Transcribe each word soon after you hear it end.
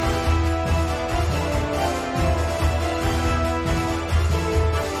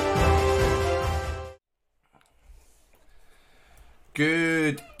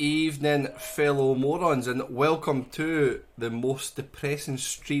Good evening, fellow morons, and welcome to the most depressing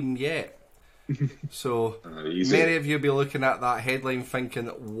stream yet. So, many of you will be looking at that headline thinking,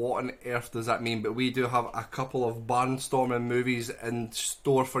 what on earth does that mean? But we do have a couple of barnstorming movies in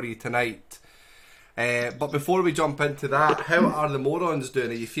store for you tonight. But before we jump into that, how are the morons doing?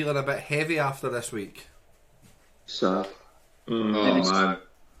 Are you feeling a bit heavy after this week? So, oh man,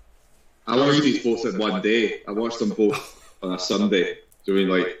 I watched these both in one day. I watched them both on a Sunday. So I mean,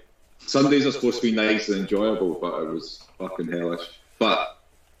 like, Sundays are supposed to be nice and enjoyable, but it was fucking hellish. But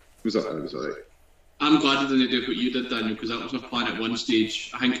it was alright. I'm glad I didn't do what you did, Daniel, because that was my plan at one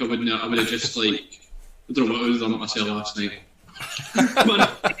stage. I think I would have just, like, I don't know what I would have done with myself last night.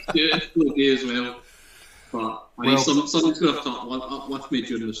 Yeah, as well. But I mean, something could have uplift me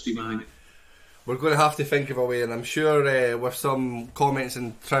during the stream, I think. We're going to have to think of a way, and I'm sure with some comments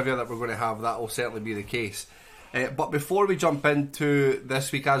and trivia that we're going to have, that will certainly be the case. But before we jump into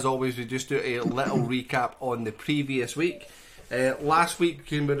this week, as always, we just do a little recap on the previous week. Last week,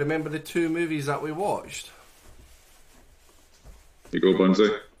 can we remember the two movies that we watched? You go, Bunzy.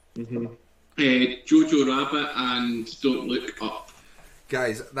 Jojo Rabbit and Don't Look Up.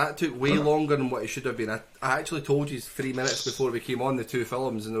 Guys, that took way longer than what it should have been. I actually told you 3 minutes before we came on the two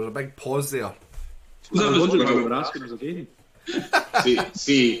films, and there was a big pause there. I was wondering why we were asking us again.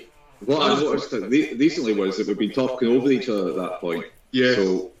 See, what I noticed recently was that we've been talking over each other at that point. Yeah.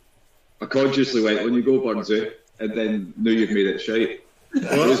 So I consciously went, "On you go, Burnsy," and then knew you've made it shite.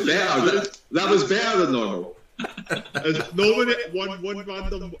 It was better. That was better than normal. Nominate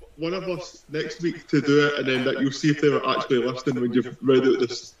one of us next week to do it, and then that you'll see if they were actually listening when you've read out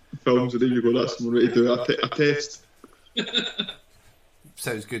the films, and then you go, "That's the way to do it." A test.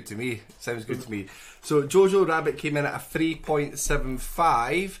 Sounds good to me. So Jojo Rabbit came in at a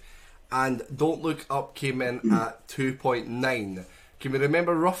 3.75, and Don't Look Up came in at 2.9. Can we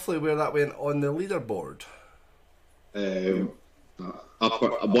remember roughly where that went on the leaderboard? One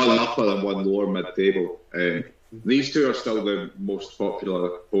upper and one lower mid-table. These two are still the most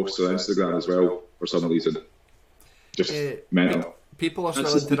popular posts on Instagram as well, for some reason. Just mental. People are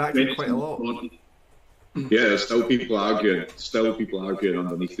still interacting quite a lot. Yeah, there's still people arguing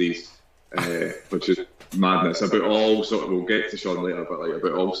underneath these, which is madness about all sort of. We'll get to Sean later, but like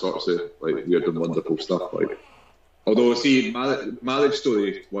about all sorts of like weird and wonderful stuff. Like, although see, marriage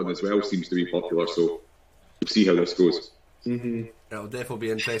story one as well seems to be popular, so we'll see how this goes. It'll definitely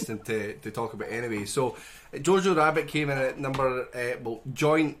be interesting to talk about anyway. So, Jojo Rabbit came in at number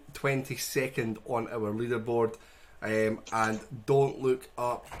joint 22nd on our leaderboard, and Don't Look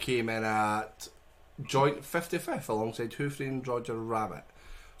Up came in at joint 55th alongside Who Framed Roger Rabbit.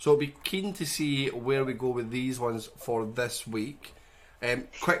 So I'll be keen to see where we go with these ones for this week.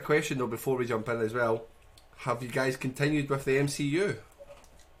 Quick question though before we jump in as well. Have you guys continued with the MCU?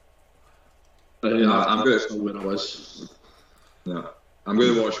 I'm going to start where I was. No, I'm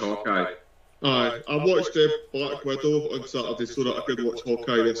going to watch Hawkeye. Aye, I watched Black Widow on Saturday so that I could watch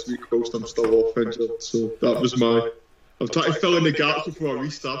Hawkeye this week whilst I'm still off injured. So that was I'm trying to fill in the gaps before I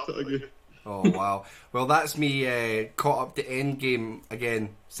restart it again. Oh wow. Well, that's me caught up to Endgame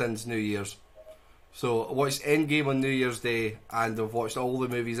again since New Year's. So I watched Endgame on New Year's Day, and I've watched all the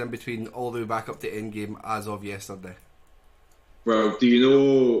movies in between all the way back up to Endgame as of yesterday. Well, do you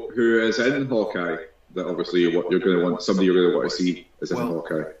know who is in Hawkeye? That obviously what you're going to want, somebody you're going to want to see is in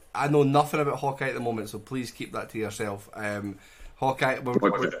Hawkeye. I know nothing about Hawkeye at the moment, so please keep that to yourself. Hawkeye,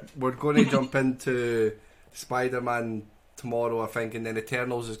 we're going to jump into Spider-Man tomorrow, I think, and then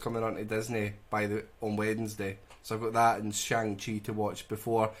Eternals is coming on to Disney on Wednesday. So I've got that and Shang-Chi to watch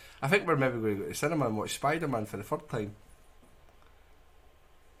before. I think we're maybe going to go to the cinema and watch Spider-Man for the third time.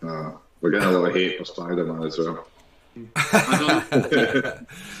 We're getting a lot of hate for Spider-Man as well. I've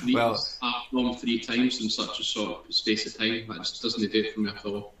done 3 times in such a short space of time. That just doesn't do it for me at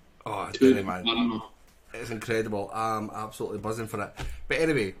all. Oh, it's brilliant, man. It's incredible. I'm absolutely buzzing for it. But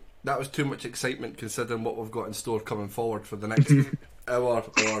anyway, that was too much excitement considering what we've got in store coming forward for the next hour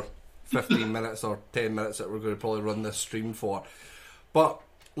or 15 minutes or 10 minutes that we're going to probably run this stream for. But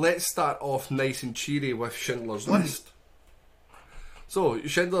let's start off nice and cheery with Schindler's List. So,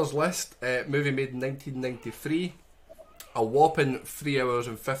 Schindler's List, movie made in 1993. A whopping 3 hours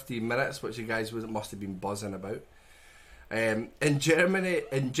and 15 minutes, which you guys must have been buzzing about. In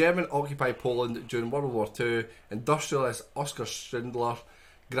German-occupied Poland during World War II, industrialist Oskar Schindler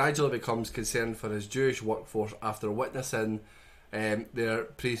gradually becomes concerned for his Jewish workforce after witnessing their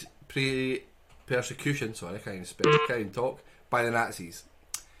persecution. Sorry, I can't even talk. By the Nazis.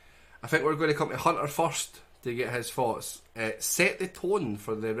 I think we're going to come to Hunter first to get his thoughts. Set the tone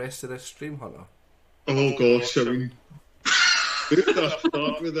for the rest of this stream, Hunter. Oh gosh, I mean, Where do I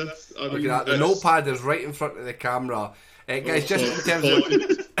start with this? I Look mean, at that. The notepad is right in front of the camera. Guys, just in terms of...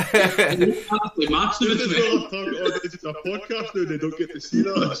 Massive, isn't it? It's a podcast now, they don't get to see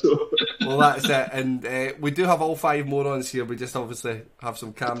that. So. Well, that's it. And we do have all 5 morons here. We just obviously have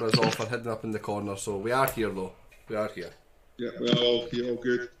some cameras off or hidden up in the corner. So we are here, though. We are here. Yeah, we're all here, all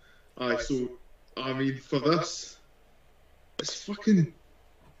good. Aye, so, I mean, for this, it's fucking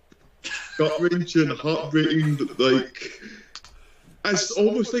gut-wrenching, heartbreaking, like, it's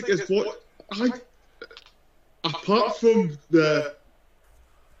almost like it's what apart from the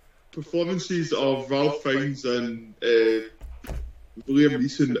performances of Ralph Fiennes and Liam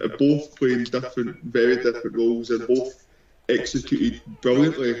Neeson, both playing very different roles and both executed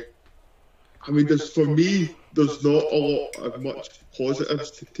brilliantly. I mean, for me, there's not a lot of much positives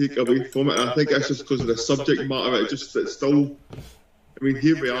to take away from it. And I think that's just because of the subject matter. It's still, I mean,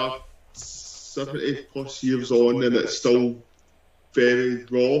 here we are, 70 plus years on, and it's still very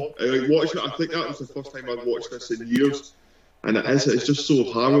raw. Like watching it, I think that was the first time I'd watched this in years, and it's just so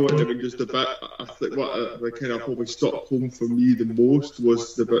harrowing. I mean, just the bit I think what kind of probably struck home for me the most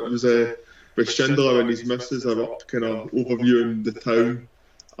was the bit with Schindler and his missus are up kind of overviewing the town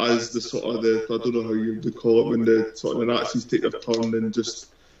as the sort of I don't know how you would call it when the sort of the Nazis take their turn and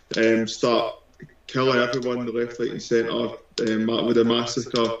just start killing everyone left, right, and centre with a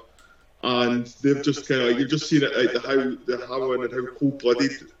massacre. And they've just kind of, you've just seen it, like the harrowing and how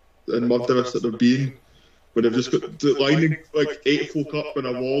cold-blooded and murderous that they're being. When they've just got lining like 8 folk up in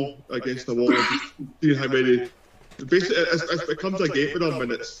a wall against a wall, and just seeing how many. Basically, it becomes a game for them,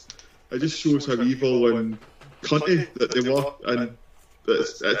 and it just shows how evil and cunty that they were, and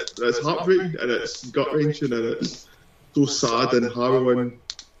it's heartbreaking and it's gut-wrenching and it's so sad and harrowing,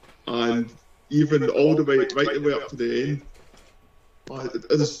 and even all the way right the way up to the end.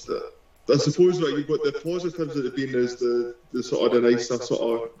 I suppose like you've got the positives that have been is the sort of the nicer sort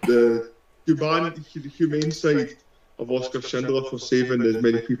of the humane side of Oscar Schindler for saving as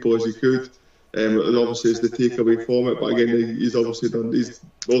many people as he could. And obviously is the takeaway from it, but again he's obviously done.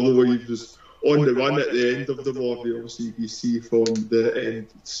 Although he was on the run at the end of the war, you see from the end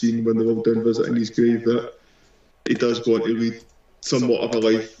scene when they're all down visiting his grave that he does go on to lead somewhat of a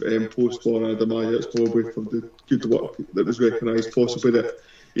life post-war. I'd imagine it's probably for the good work that was recognised, possibly that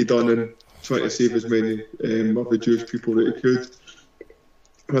he done in trying to save as many of the Jewish people that he could.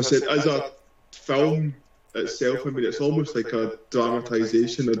 And I said, as a film itself, I mean, it's almost like a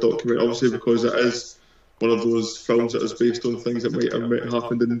dramatisation, a document, obviously because it is one of those films that is based on things that might have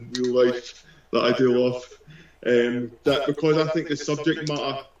happened in real life that I do love. That because I think the subject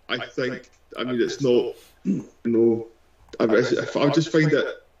matter, I mean, it's not, I just find it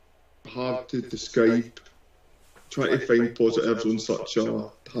hard to describe, trying to find positives on such a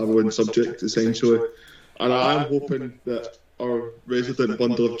harrowing subject, essentially. And I am hoping that our resident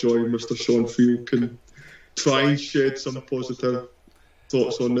bundle of joy, Mr. Sean Field, can try and shed some positive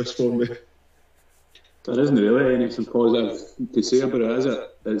thoughts on this for me. There isn't really anything positive to say about it, is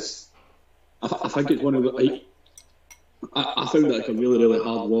it? I think it's one of the, like, I found it like a really, really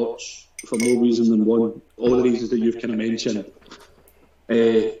hard watch for more reason than one. All the reasons that you've kind of mentioned.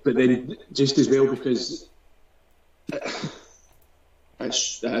 But then just as well because it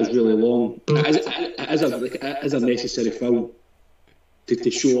is really long. It is a necessary film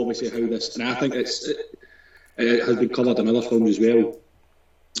to show obviously how this, and I think it has been covered in other films as well.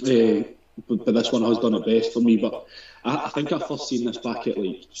 But this one has done it best for me. But I think I first seen this back at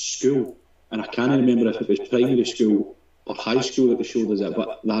like school, and I can't remember if it was primary school or high school that they showed us it.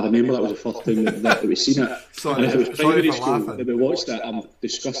 But I remember that was the first time that we seen it. Sorry, and if it was primary school laughing. that we watched it, I'm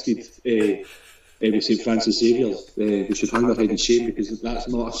disgusted. With St Francis Xavier's, they should hang their head in shame because that's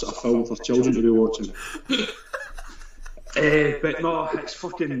not a film for children to be watching. But no, it was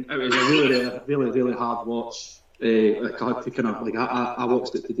a really, really, really hard watch. Like I had to kind of, like I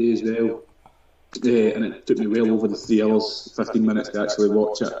watched it today as well, and it took me well over the 3 hours, 15 minutes to actually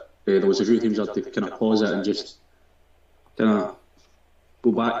watch it. There was a few times I had to kind of pause it and just kind of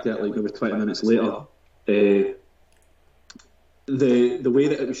go back to it like maybe 20 minutes later. The way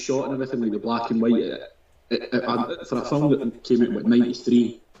that it was shot and everything, like the black and white, for a film that came out in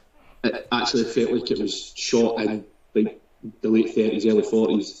 93, it actually felt like it was shot in like the late 30s, early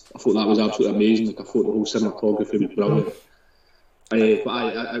 40s. I thought that was absolutely amazing. Like I thought the whole cinematography was brilliant. But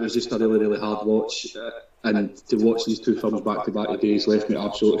it was just a really, really hard watch. And to watch these two films back to back today has left me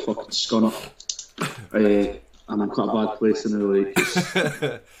absolutely fucking scunner. I'm in quite a bad place in the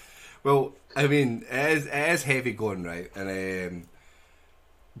like. Well, I mean, it is heavy going, right? And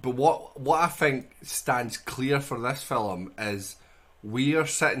but what I think stands clear for this film is we are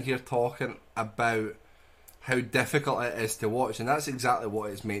sitting here talking about how difficult it is to watch, and that's exactly what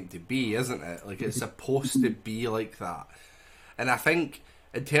it's meant to be, isn't it? Like, it's supposed to be like that. And I think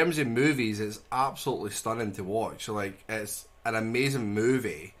in terms of movies, it's absolutely stunning to watch. Like, it's an amazing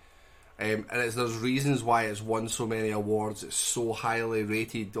movie, and there's reasons why it's won so many awards. It's so highly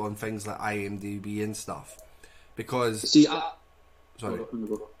rated on things like IMDb and stuff. Because sorry,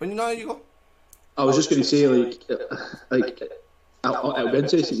 when you go. I was just going to say, it'll be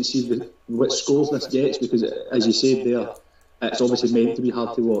interesting to see what scores this gets, because, as you said there, it's obviously meant to be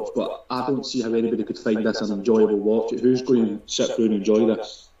hard to watch, but I don't see how anybody could find this an enjoyable watch. Who's going to sit through and enjoy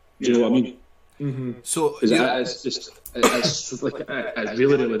this? Do you know what I mean? Mm-hmm. So it's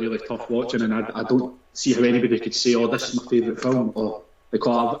really, really, really tough watching, and I don't see how anybody could say, "Oh, this is my favourite film," or like,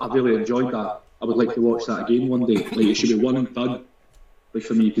 "Oh, I really enjoyed that. I would like to watch that again one day." Like, it should be one and done. Like,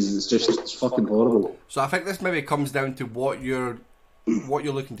 for me, because it's fucking horrible. So I think this maybe comes down to what you're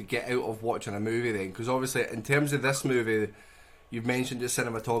looking to get out of watching a movie then, because obviously in terms of this movie, you've mentioned the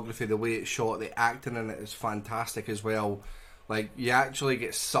cinematography, the way it's shot, the acting in it is fantastic as well. Like, you actually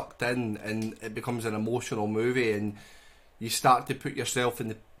get sucked in and it becomes an emotional movie, and you start to put yourself in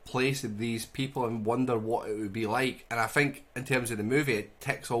the place of these people and wonder what it would be like. And I think in terms of the movie, it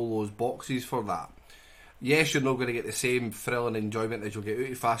ticks all those boxes for that. Yes, you're not going to get the same thrill and enjoyment as you'll get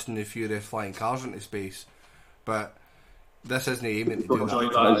out of Fast and the Furious flying cars into space, but this isn't aiming to do that. As well.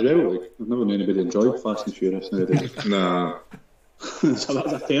 Like, I've never known anybody enjoy Fast and Furious nowadays. Nah. So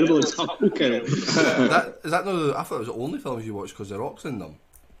that's a terrible example, Kyle. Is that no? I thought it was the only films you watched because The Rock's in them.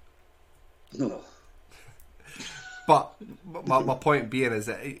 No. But my point being is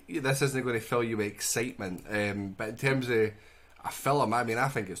that this isn't going to fill you with excitement. But in terms of a film, I mean, I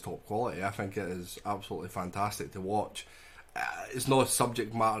think it's top quality. I think it is absolutely fantastic to watch. It's not a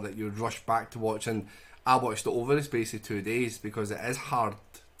subject matter that you would rush back to watch, and I watched it over the space of 2 days because it is hard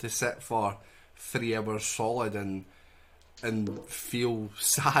to sit for 3 hours solid and feel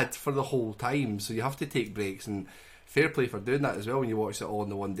sad for the whole time. So you have to take breaks, and fair play for doing that as well when you watch it all in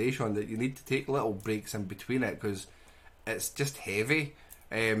the one day, Sean, that you need to take little breaks in between it because it's just heavy.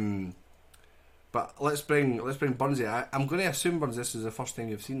 But let's bring Burnsy. I'm going to assume, Burns, this is the first time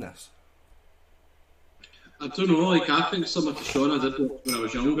you've seen this. I don't know, like, I think similar to Sean, I did watch when I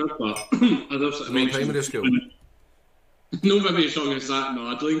was younger, but I don't sort of mention primary school. No, maybe as young as that. No,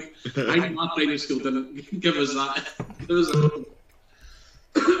 I think my primary school didn't give us that. It was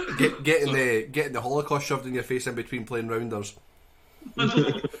getting the Holocaust shoved in your face in between playing rounders.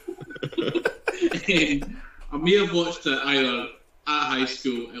 I may have watched it either at high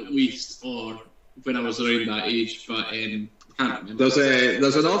school at least, or when I was around that age, but I can't remember.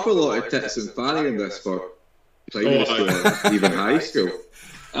 There's an awful lot of tits and fanny in this for primary school, and even high school.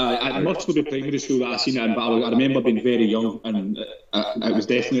 It must have been primary school that I seen it in, but I remember being very young, and it was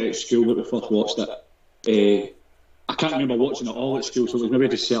definitely at school that we first watched it. I can't remember watching it all at school, so it was maybe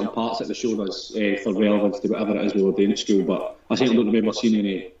just certain parts that they showed us for relevance to whatever it is we were doing at school, but I certainly don't remember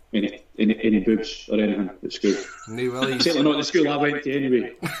seeing any boobs or anything at school. No willies. Certainly not the school I went to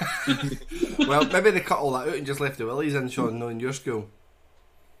anyway. Well, maybe they cut all that out and just left the willies in, Sean, no, in your school.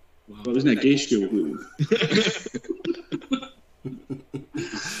 Well, it wasn't a gay school.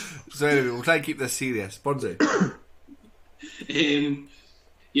 So anyway, we'll try and keep this serious. Burnsy. Yeah,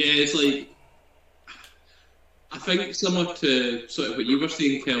 it's like, I think similar to sort of what you were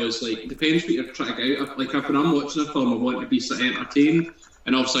saying, Kel, is like, depends what you're trying to get out of. Like, when I'm watching a film, I want to be sort of entertained,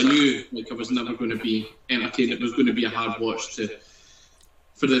 and obviously I knew like I was never going to be entertained. It was going to be a hard watch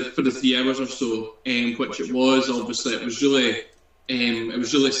for the 3 hours or so, which it was. Obviously, it was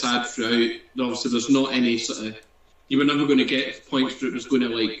really sad throughout. Obviously, there's not any sort of, you were never going to get points where it was going to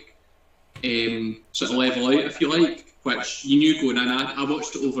like sort of level out, if you like, which you knew going in. I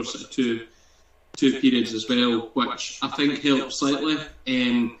watched it over sort of two periods as well, which I think helped slightly.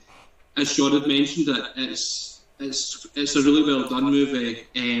 As Sean had mentioned, it's a really well done movie.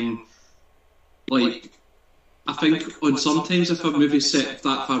 Like, I think on sometimes if a movie's set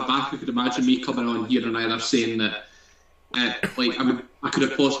that far back, I could imagine me coming on here and either saying that like I could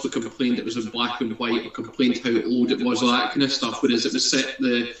have possibly complained it was in black and white, or complained how old it was, all that kind of stuff. Whereas it was set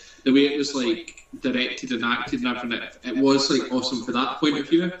the way it was like directed and acted and everything, it was like awesome for that point of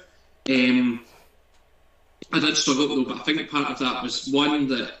view. I did struggle though, but I think part of that was one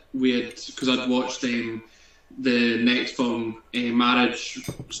that we had, because I'd watched the next film, Marriage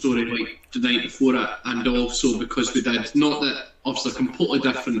Story, like the night before it, and also because we did, not that obviously completely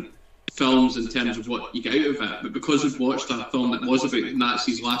different films in terms of what you get out of it, but because we've watched a film that was about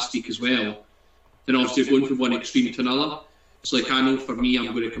Nazis last week as well, then obviously you're going from one extreme to another. So like, I know for me,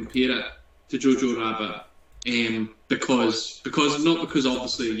 I'm going to compare it to Jojo Rabbit, because not because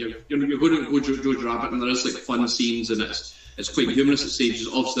obviously you're going to go Jojo Rabbit and there is like fun scenes and it's quite humorous at stages.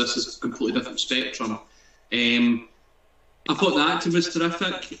 Obviously, this is a completely different spectrum. I thought the acting was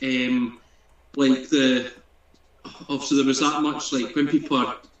terrific. Obviously there was that much like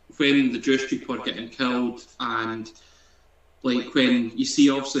when the Jewish people are getting killed, and like when you see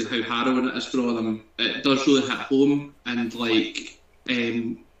obviously how harrowing it is for all of them, it does really hit home. And like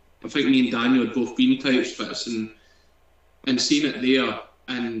I think me and Daniel had both been to Auschwitz and seen it there,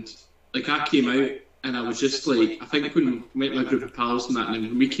 and like I came out and I was just like, I think when we met my group of pals and that, and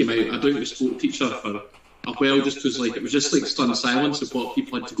when we came out, I don't think we spoke to each other for a while, just because like it was just like stunned silence of what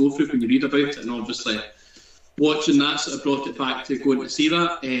people had to go through when you read about it, and obviously watching that sort of brought it back to going to see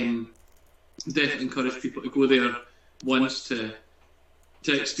that. Definitely encourage people to go there once to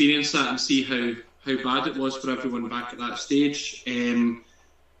experience that and see how bad it was for everyone back at that stage.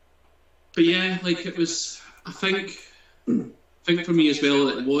 But yeah, like it was, I think for me as well,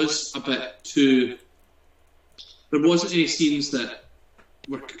 it was a bit too. There wasn't any scenes that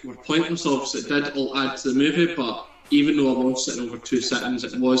were pointless. Obviously, it did all add to the movie, but even though I was sitting over 2 seconds,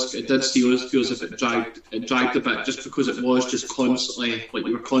 it did feel as if it dragged a bit, just because it was just constantly, like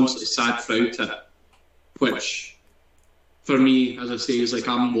you were constantly sad throughout it, which for me, as I say, is like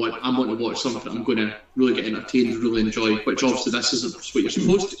I'm wanting to watch something I'm going to really get entertained, really enjoy, which obviously this isn't what you're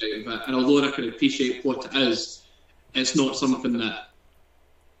supposed to do out of it. And although I can appreciate what it is, it's not something that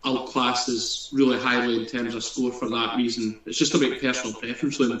I'll class as really highly in terms of score for that reason. It's just about personal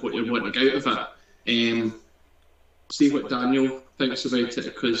preference, really, what you're wanting out of it. See what Daniel thinks about it,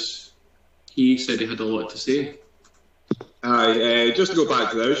 because he said he had a lot to say. Just to go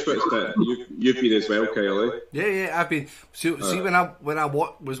back to the Auschwitz bit, you've been as well, Kyle. Yeah, I've been. See, when I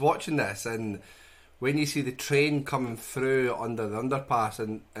was watching this, and when you see the train coming through under the underpass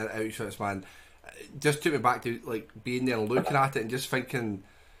and at Auschwitz, man, it just took me back to like being there and looking at it and just thinking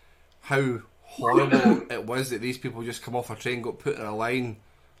how horrible it was that these people just come off a train, got put in a line,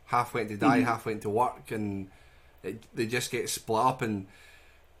 half went to die, half went to work, and they just get split up. And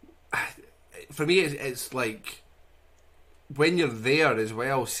for me, it's like when you're there as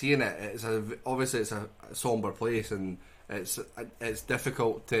well, seeing it, obviously it's a somber place, and it's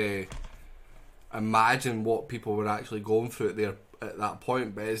difficult to imagine what people were actually going through there at that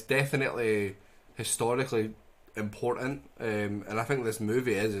point. But it's definitely historically important, and I think this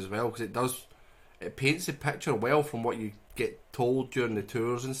movie is as well, because it paints the picture well from what you get told during the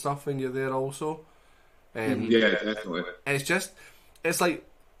tours and stuff when you're there also. Yeah, definitely. It's like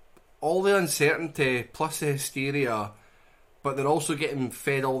all the uncertainty plus the hysteria, but they're also getting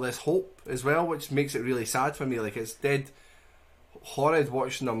fed all this hope as well, which makes it really sad for me. Like, it's dead horrid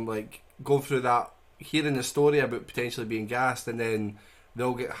watching them like go through that, hearing the story about potentially being gassed, and then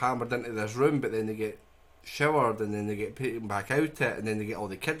they'll get hammered into this room, but then they get showered, and then they get put back out it, and then they get all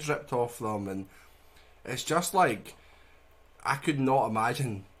the kids ripped off them, and it's just like I could not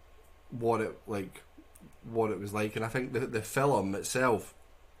imagine what it was like. And I think the film itself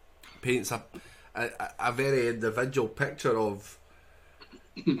paints a very individual picture of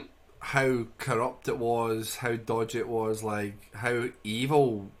how corrupt it was, how dodgy it was, like how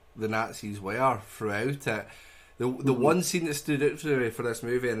evil the Nazis were throughout it. The one scene that stood out to me for this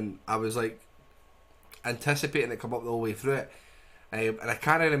movie, and I was like anticipating it come up the whole way through it, and I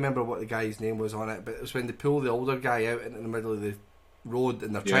can't remember what the guy's name was on it, but it was when they pull the older guy out into the middle of the road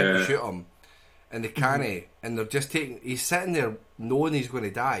and they're trying to shoot him, and they can't, and they're just he's sitting there knowing he's going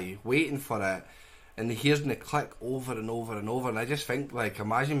to die, waiting for it, and he hears the click over and over and over, and I just think, like,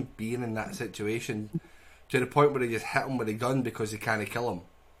 imagine being in that situation to the point where they just hit him with a gun because they can't kill him.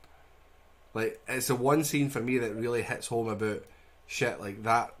 Like, it's the one scene for me that really hits home about shit like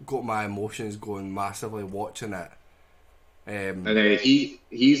that. Got my emotions going massively watching it. And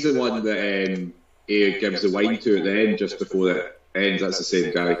he's the one that he gives the wine to at the end, just before it ends. That's the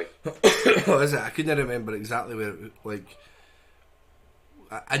same guy. Oh, is it? I couldn't remember exactly where it, like,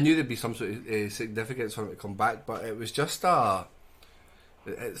 I knew there'd be some sort of significance for him to come back, but it was just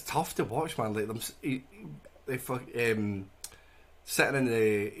it's tough to watch, man. Like, sitting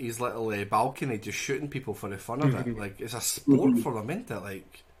in his little balcony just shooting people for the fun of it. Like, it's a sport for them, isn't it?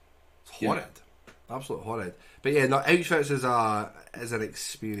 Like, it's horrid. Absolutely horrid. But yeah, no, Auschwitz is an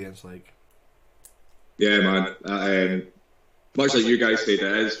experience, like. Yeah, man. Much like you guys said,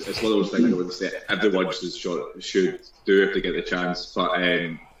 it's one of those things I would say everyone should do if they get the chance. But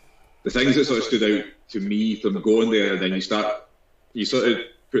the things that sort of stood out to me from going there, and then you sort of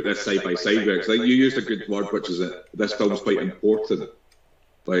put this side by side with it, 'cause I think you used a good word, which is that this film's quite important.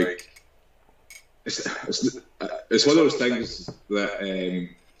 Like, it's one of those things that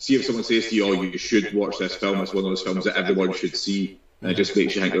see if someone says to you, "Oh, you should watch this film," it's one of those films that everyone should see, and it just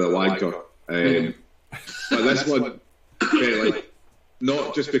makes you think of the wanker. But this one, like,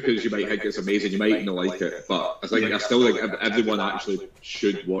 not just because you might think it's amazing, you might not like it, but I still think everyone actually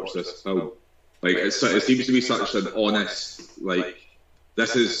should watch this film. Like, it seems to be such an honest, like,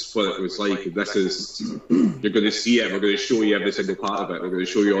 this is what it was like. This is, you're going to see it. We're going to show you every single part of it. We're going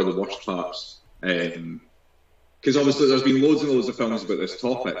to show you all the worst parts. Because obviously there's been loads and loads of films about this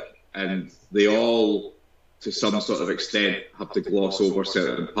topic, and they all, to some sort of extent, have to gloss over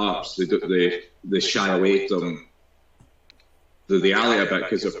certain parts. They shy away from the reality a bit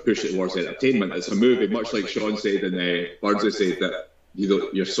because they're pushing towards entertainment. It's a movie, much like Sean said and Burns said, that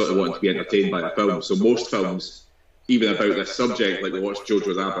you're sort of wanting to be entertained by a film. So most films, even about this subject, like we watched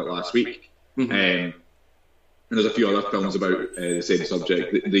Jojo Rabbit last week, and there's a few other films about the same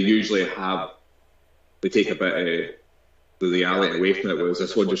subject. They usually take a bit of the reality away from it, whereas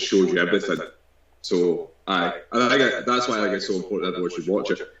this one just shows you everything. So I think that's why I think it's so important that everyone should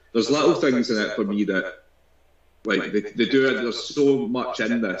watch it. There's little things in it for me that, like, they do it. There's so much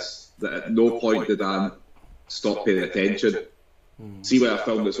in this that at no point did I stop paying attention. See what a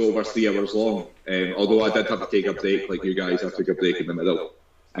film that's over 3 hours long. Although I did have to take a break, like you guys, I took a break in the middle.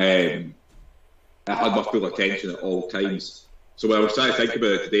 I had my full attention at all times. So when I was trying to think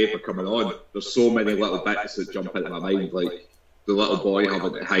about it today for coming on, there's so many little bits that jump into my mind, like the little boy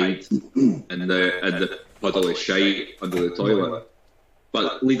having to hide in the puddle of shite under the toilet.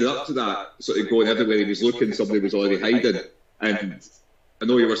 But leading up to that, sort of going everywhere he was looking, somebody was already hiding. And I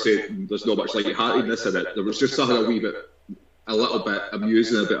know you were saying there's not much light-heartedness in it. There was just something a little bit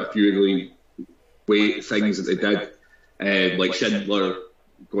amusing about a few really weird things that they did, like Schindler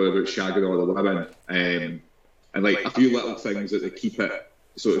going about shagging all the women, and like a few little things that they keep it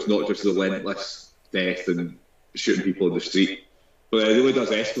so it's not just relentless death and shooting people in the street, but it really does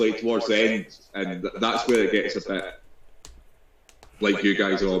escalate towards the end, and that's where it gets a bit, like you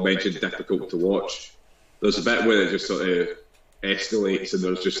guys all mentioned, difficult to watch. There's a bit where it just sort of escalates and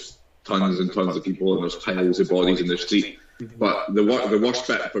there's just tons and tons of people and there's piles of bodies in the street. But the worst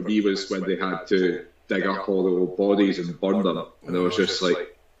bit for me was when they had to dig up all the old bodies and burn them, and there was just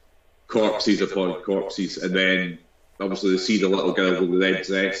like corpses upon corpses, and then obviously they see the little girl with the red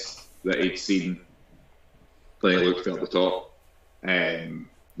dress that he'd seen when he looked at the top, the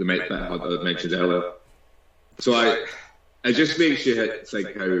bit I mentioned earlier. So it just makes you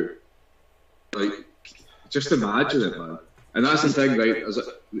think how, like, just imagine it, man. And that's the thing, right?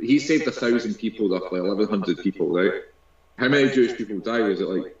 He saved 1,000 people, roughly 1,100 people, right? How many Jewish people died? Was it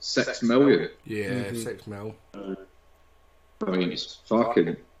like 6 million? Yeah, 6 mil. I mean, it's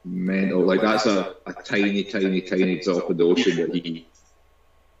fucking mental. Like, that's a tiny, tiny, tiny drop in the ocean that he.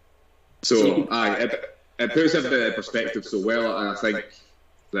 So, it puts everything in perspective so well, and I think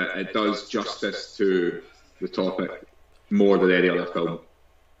that it does justice to the topic more than any other film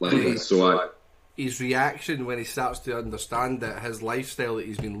like this. So, his reaction when he starts to understand that his lifestyle that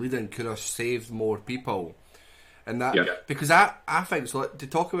he's been leading could have saved more people. And that, because I think, so to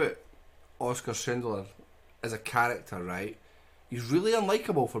talk about Oscar Schindler as a character, right, he's really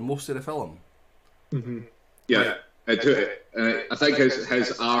unlikable for most of the film. Yeah, I think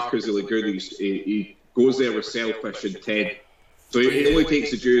his arc is really good. He goes there with selfish intent. So he only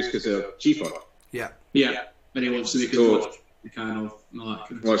takes the Jews because they're cheaper. Yeah, and he wants to make as much he can of that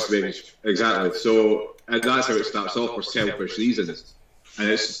kind of stuff. Exactly. So, and that's how it starts off, for selfish reasons. And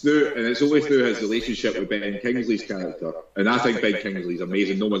it's only through his relationship with Ben Kingsley's character. And I think Ben Kingsley's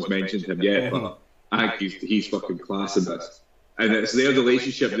amazing. No one's mentioned him yet, but I think he's fucking class in this. And it's their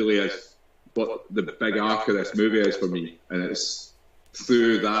relationship really is what the big arc of this movie is for me. And it's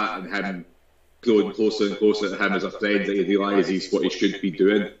through that and him growing closer and closer to him as a friend that he realises what he should be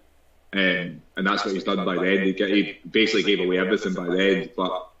doing. And that's what he's done by the end. He basically gave away everything by the end,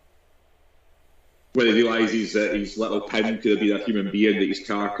 but when he realises that his little pin could have been a human being, that his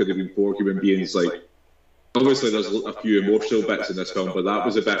car could have been 4 human beings, like, obviously there's a few emotional bits in this film, but that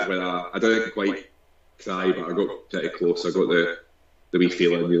was a bit where I didn't quite cry, but I got pretty close. I got the wee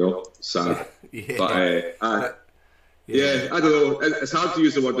feeling, you know, sad. Yeah. But I don't know. It's hard to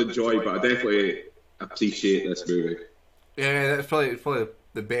use the word enjoy, but I definitely appreciate this movie. Yeah, that's probably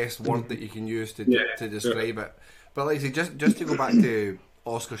the best word that you can use to describe it. But like I say, just to go back to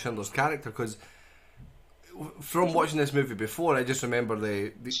Oscar Schindler's character, because from watching this movie before, I just remember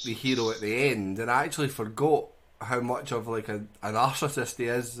the hero at the end, and I actually forgot how much of like a narcissist he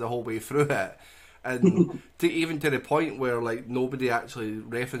is the whole way through it, and even to the point where like nobody actually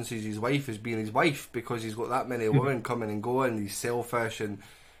references his wife as being his wife because he's got that many women coming and going. He's selfish, and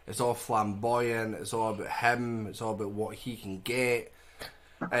it's all flamboyant. It's all about him. It's all about what he can get.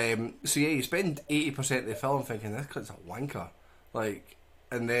 So yeah, you spend 80% of the film thinking this cunt's a wanker, like,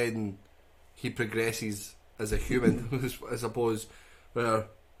 and then he progresses as a human, I suppose, where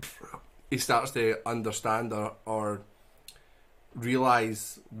he starts to understand or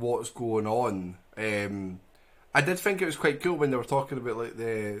realise what's going on. I did think it was quite cool when they were talking about like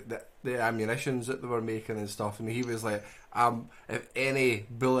the ammunitions that they were making and stuff, and he was like, if any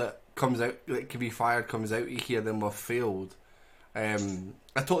bullet comes out that can be fired comes out of here, then we've failed. I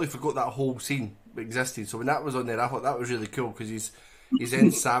totally forgot that whole scene existed. So when that was on there, I thought that was really cool because he's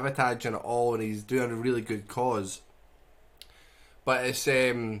in sabotaging it all and he's doing a really good cause. But it's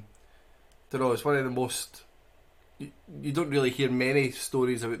don't know, it's one of the most. You don't really hear many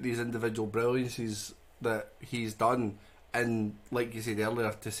stories about these individual brilliances that he's done, and like you said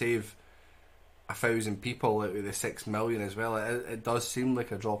earlier, to save 1,000 people out of the 6 million as well, it does seem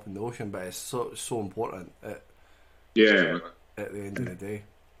like a drop in the ocean, but it's so important at the end of the day.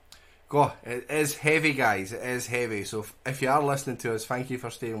 God, it is heavy, guys. It is heavy. So if you are listening to us, thank you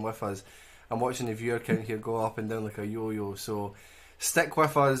for staying with us. I'm watching the viewer count here go up and down like a yo-yo, so stick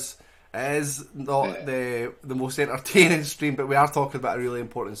with us. It is not the most entertaining stream, but we are talking about a really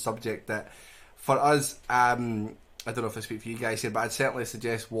important subject that, for us, I don't know if I speak for you guys here, but I'd certainly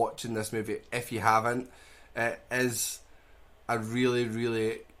suggest watching this movie if you haven't. It is a really,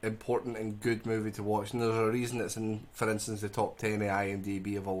 really important and good movie to watch, and there's a reason it's in, for instance, the top 10 of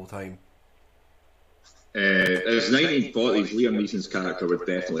IMDb of all time. As 1940s, Liam Neeson's character would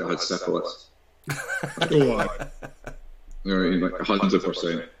definitely have had syphilis. Like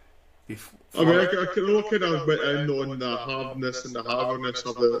 100%. I mean, I can look kind of went in on the hardness and the harshness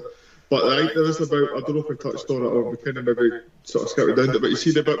of it, but right, there was about, I don't know if we touched on it or we kind of maybe sort of skirted down it, but you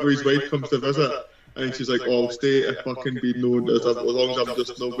see the bit where his wife comes to visit and she's like, oh, I'll stay if I can be known as long as I'm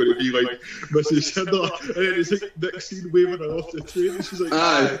just not going to be like Mrs. Schindler, and then it's like next scene waving her off the train and she's like,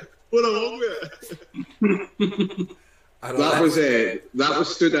 what along with it? That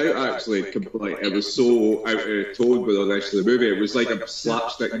was stood out actually. It was so out of tone with the rest of the movie. It was like a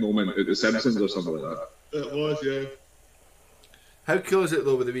slapstick moment at The Simpsons or something like that. It was, yeah. How cool is it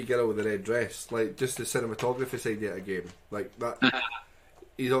though with the wee girl with the red dress? Like just the cinematography side of the game, like that.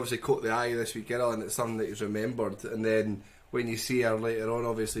 He's obviously caught the eye of this wee girl, and it's something that he's remembered. And then when you see her later on,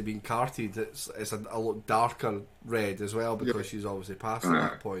 obviously being carted, it's a lot darker red as well because she's obviously past at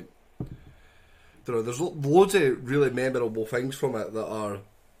that point. There's loads of really memorable things from it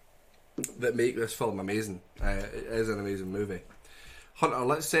that make this film amazing. It is an amazing movie. Hunter,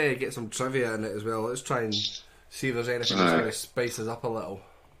 let's get some trivia in it as well. Let's try and see if there's anything that's going to spice us up a little.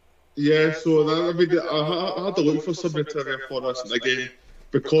 Yeah, so I had to look for some trivia for us, and again,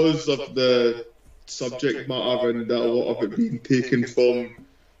 because of the subject matter and a lot of it being taken from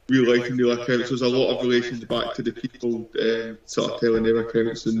real life and real accounts, there's a lot of relations back to the people sort of telling their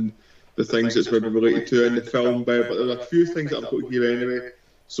accounts and the things that's maybe related to in the film, but there are a few things that I've got here anyway.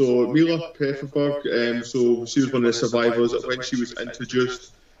 So Mila Pfefferberg, so she was one of the survivors. When she was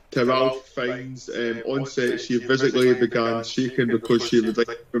introduced to Ralph Fiennes on set, she physically began shaking because she was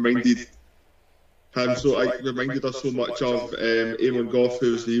reminded him. So it reminded her so much of Eamon Gough,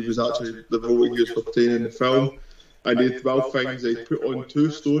 he was actually the role he was portraying in the film. And Ralph Fiennes put on 2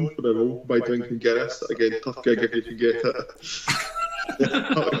 stone for the role by drinking Guinness. Again, tough gig if you can get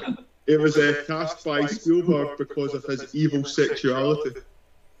it. It was cast by Spielberg because of his evil sexuality.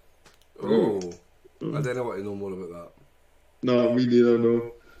 Oh, I don't know what to know more about that. No, me neither,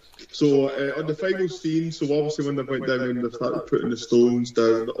 no. So on the final scene, so obviously when they went down and they started putting the stones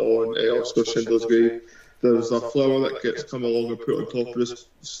down on Oscar Schindler's grave, there's a flower that gets come along and put on top of the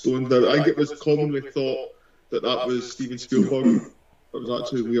stones down. I think it was commonly thought that was Steven Spielberg. It was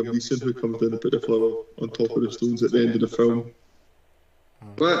actually Liam Neeson who comes down and put the flower on top of the stones at the end of the film.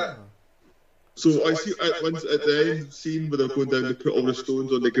 What? So I see at the end scene where they're going down to put all the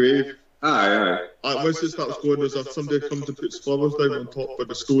stones on the grave. Once it starts going, there's somebody comes and puts flowers down on top of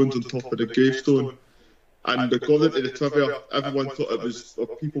the stones on top of the gravestone. And according to the trivia, everyone thought it was, or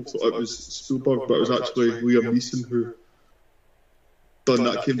people thought it was Spielberg, but it was actually Liam Neeson who done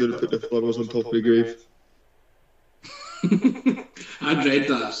that, came down and put the flowers on top of the grave. I'd read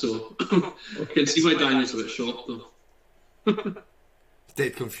that, so I can see why Daniel's a bit shocked though.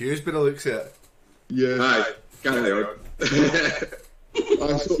 Dead confused by the looks of it. Yeah. Carry on.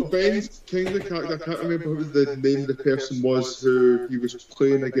 So Ben's Kingsley character, I can't remember what the name of the person was who he was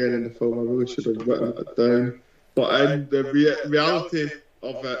playing again in the film. I really should have written it down. But in the reality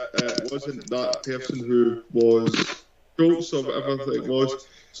of it, it wasn't that person who was Schultz or whatever it was.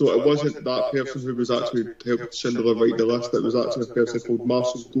 So it wasn't that person who was actually helped Schindler write the list. It was actually a person called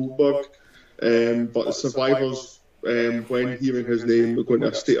Marcel Goldberg. But the survivors when hearing his name going to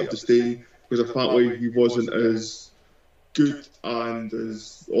a state of disdain, because apparently he wasn't as good and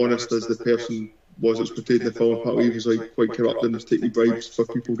as honest as the person was that's portrayed in the film. Apparently he was like quite corrupt and was taking bribes for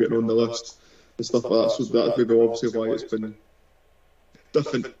people getting on the list and stuff like that. So that's maybe obviously why it's been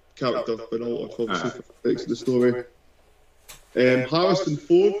different character been altered for the aspects of the story. Harrison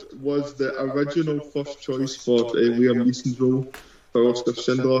Ford was the original first choice for Liam Neeson's role for Oscar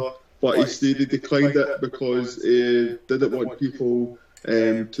Schindler, but he said he declined it because he didn't want people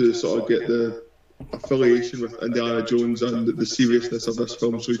to sort of get the affiliation with Indiana Jones and the seriousness of this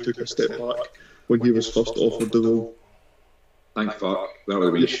film, so he took a step back when he was first offered the role. Thank fuck, that would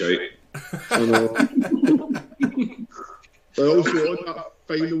have been shite. I know. But also on that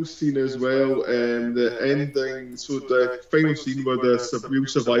final scene as well, the ending, so the final scene where the real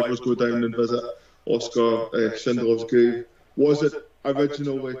survivors go down and visit Oscar Schindler's grave, was it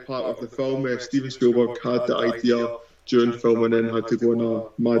originally part of the film? Steven Spielberg had the idea during filming and had to go on a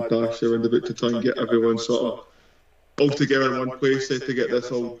mad dash around the book to try and get everyone sort of all together in one place to get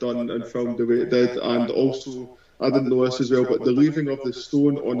this all done and filmed the way it did. And also, I didn't know this as well, but the leaving of the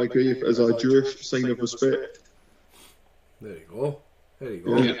stone on the grave is a Jewish sign of respect. There you go. There you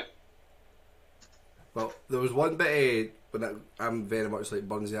go. Yeah. Well, there was one bit when I'm very much like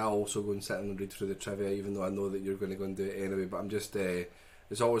Burnsy. I'll also go and sit and read through the trivia, even though I know that you're going to go and do it anyway. But I'm just,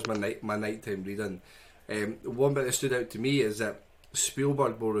 it's always my nighttime reading. One bit that stood out to me is that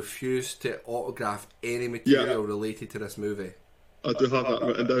Spielberg will refuse to autograph any material related to this movie. I do have that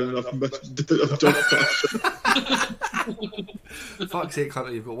written down, and I've jumped past. Fuck's sake,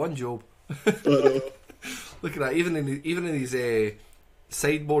 Hunter, you've got one job. I know. Look at that, even in his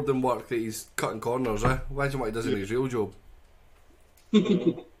sideboarding work that he's cutting corners, imagine what he does in his real job.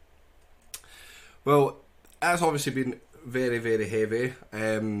 Well, that's obviously been very, very heavy.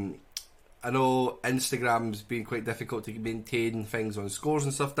 I know Instagram's been quite difficult to maintain things on scores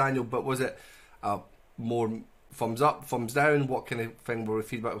and stuff, Daniel, but was it more thumbs up, thumbs down? What kind of thing were the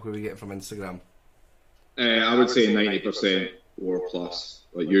feedback we were getting from Instagram? I would say 90% 4 plus.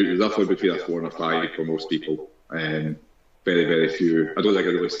 Like you're roughly between a 4 and a 5 for most people. Very, very few. I don't think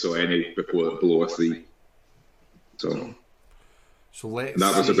I really saw any below a 3. So let's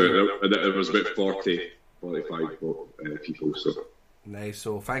that was about 45 people. So nice.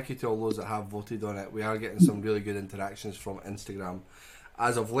 So thank you to all those that have voted on it. We are getting some really good interactions from Instagram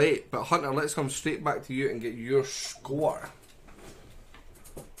as of late. But Hunter, let's come straight back to you and get your score.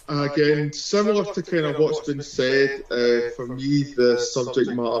 Again, similar to kind of what's been said, for me the subject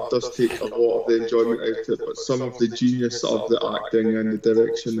matter does take a lot of the enjoyment out of it, but some of the genius of the acting and the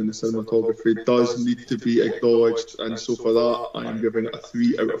direction and the cinematography does need to be acknowledged, and so for that I am giving it a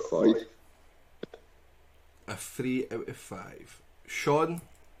 3 out of 5. A 3 out of 5. Sean?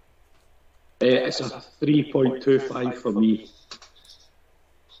 It's a 3.25 for me.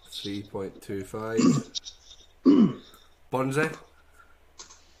 3.25. Burnsy?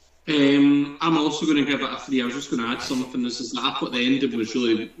 I'm also going to give it a 3. I was just going to add something. This is that I thought the ending was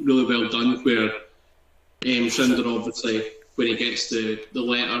really, really well done, where Schindler obviously, when he gets the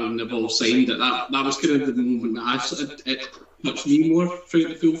letter and they've all signed it, that was kind of the moment that it touched me more throughout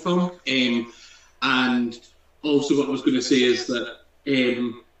the full film. And also what I was going to say is that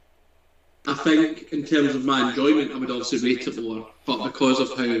I think in terms of my enjoyment I would obviously rate it lower, but because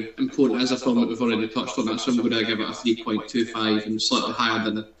of how important it is a film that we've already touched on, that's why I'm going to give it a 3.25 and slightly higher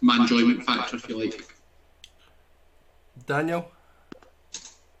than my enjoyment factor, if you like. Daniel?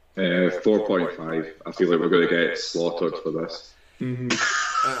 4.5. I feel like we're going to get slaughtered for this. We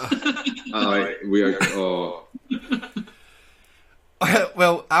are. Oh.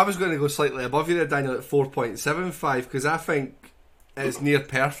 Well, I was going to go slightly above you there, Daniel, at 4.75, because I think it's near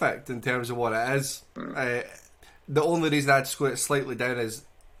perfect in terms of what it is. The only reason I'd score it slightly down is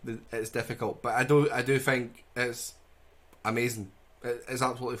it's difficult, but I do think it's amazing. It's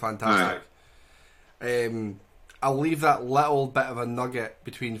absolutely fantastic. I'll leave that little bit of a nugget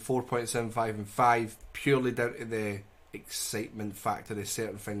between 4.75 and 5 purely down to the excitement factor. There's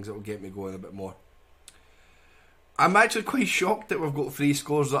certain things that will get me going a bit more. I'm actually quite shocked that we've got 3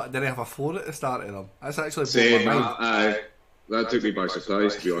 scores that didn't have a 4 at the start of them. That's actually blown my mind. That took me by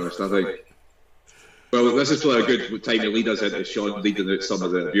surprise, to be honest. I think. Well, this is probably a good time to lead us into Sean reading out some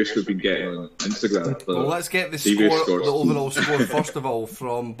of the abuse we've been getting on Instagram. Well, let's get the overall score first of all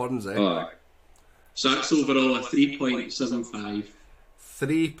from Burnsy. So that's overall a 3.75.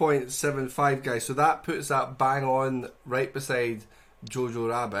 3.75, guys. So that puts that bang on right beside Jojo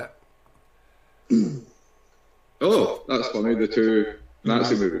Rabbit. Oh, that's funny. The 2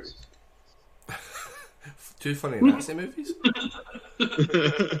 Nazi movies. 2 funny Nazi movies?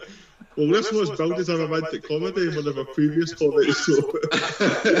 Well, this was billed as a romantic comedy in one of our previous comments, so...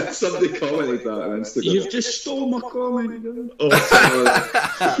 Somebody commented that on Instagram. You've just stole my comment.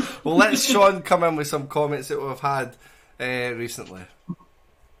 Well, let Sean come in with some comments that we've had recently.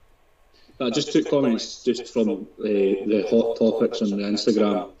 I just took comments just from the hot topics on the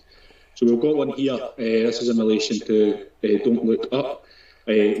Instagram. So we've got one here. This is in relation to Don't Look Up.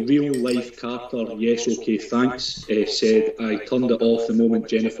 Real life Carter, yes, okay, thanks, said, I turned it off the moment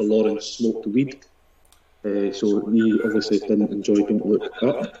Jennifer Lawrence smoked weed. So he obviously didn't enjoy Don't Look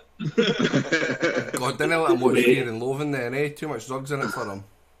Up. God, didn't let him watch Fear and Loathing then, eh? Too much drugs in it for him.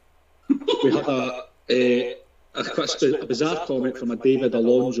 We had a bizarre comment from a David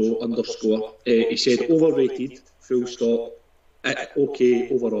Alonso _. He said, overrated, full stop, okay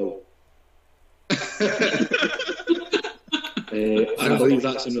overall. I believe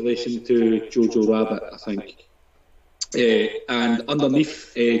that's in relation to Jojo Rabbit, I think. And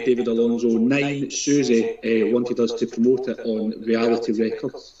underneath David Alonso, 9 Susie wanted us to promote it on Reality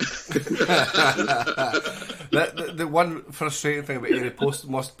Records. The one frustrating thing about every post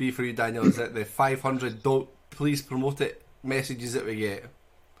must be for you, Daniel, is that the 500 don't please promote it messages that we get.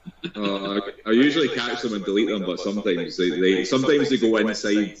 I usually catch them and delete them, but sometimes they go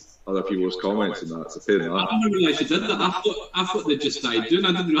inside other people's comments, and that's a fair enough. I didn't realise you did that. I thought they just died doing.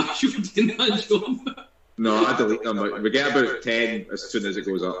 I didn't realise you were doing that job. No, I delete them. We get about 10 as soon as it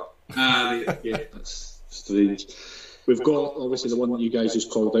goes up. Yeah, that's strange. We've got obviously the one that you guys just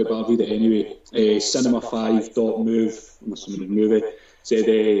called out, but I'll read it anyway. Cinema5.move, I'm assuming movie, said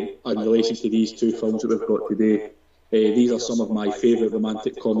in relation to these 2 films that we've got today, these are some of my favourite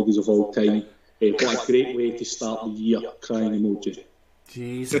romantic comedies of all time. What a great way to start the year, crying emoji.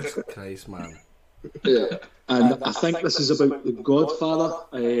 Jesus Christ, man. Yeah. And I think this is about The Godfather.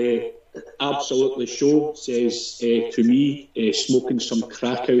 Absolutely show says to me, smoking some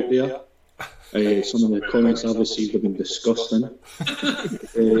crack out there. Some of the comments I've received have been disgusting.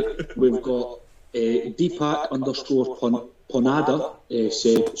 We've got Deepak _Ponada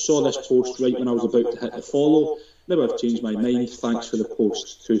said, saw this post right when I was about to hit the follow. Now I've changed my mind. Thanks for the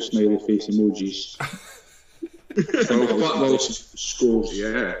post. 2 smiley face emojis. Scores.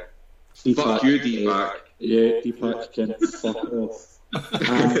 Yeah. Deepak, fuck you, Deepak. Yeah, Deepak can fuck off.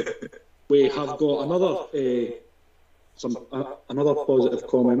 And we have got another positive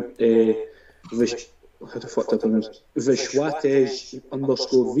comment. How the fuck did I pronounce? Vishwatej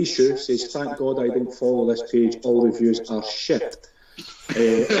 _Vishu says, thank God I don't follow this page. All reviews are shit.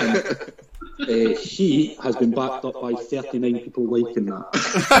 And he has been backed up by 39 people liking that.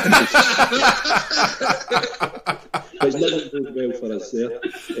 Which doesn't bode well for us there.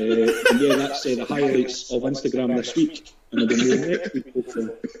 And yeah, that's the highlights of Instagram this week. And there'll be more next week, hopefully.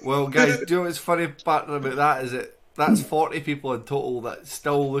 Well, guys, do you know what's funny part about that is that that's 40 people in total that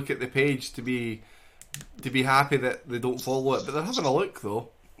still look at the page to be happy that they don't follow it, but they're having a look though.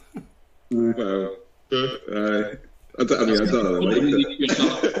 Well, I don't know.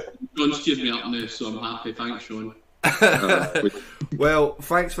 John's cheered me up now, so I'm happy. Thanks, Sean. Well,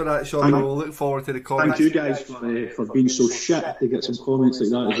 thanks for that, Sean. We'll look forward to the comments. Thank you guys for being so shit to get some comments like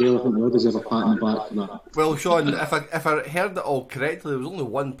that as well. I think we all deserve a pat on the back for that. Well, Sean, if I heard it all correctly, there was only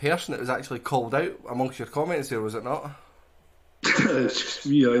one person that was actually called out amongst your comments there, was it not? It's just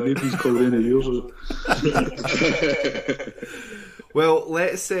me, nobody's called any of yours. Well,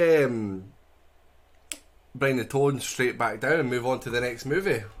 let's bring the tone straight back down and move on to the next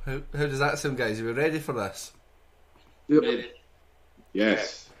movie. How does that sound, guys? Are we ready for this? Yep.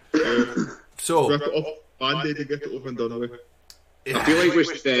 Yes. So, rip it off Band-Aid and get it over and done with. I feel like we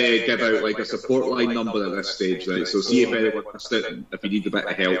should give out like a support line number at this stage, right? So see if anyone missed it, and if you need a bit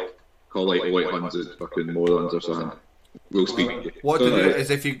of help, call like 0800 fucking morons or something. We'll speak to you. What to do is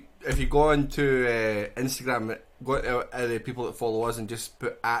if you go onto Instagram, go to the people that follow us and just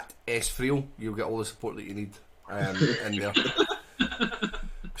put @SFreel, you'll get all the support that you need in there.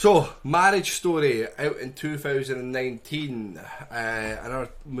 So, Marriage Story, out in 2019, another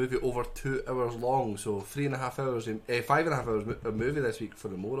movie over 2 hours long, so 5.5 hours of movie this week for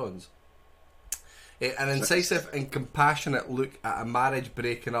the morons. An incisive and compassionate look at a marriage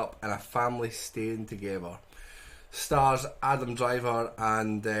breaking up and a family staying together. Stars Adam Driver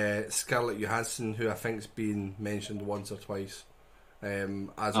and Scarlett Johansson, who I think's been mentioned once or twice.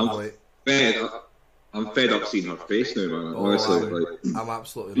 I'm fed up seeing her face now, man. Honestly, I'm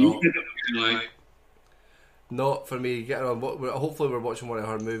absolutely not. Not for me. Get her on. Hopefully, we're watching one of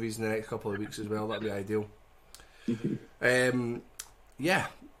her movies in the next couple of weeks as well. That'd be ideal. Yeah,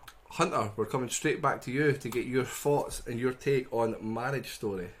 Hunter, we're coming straight back to you to get your thoughts and your take on Marriage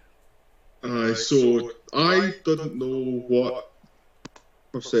Story. So I didn't know what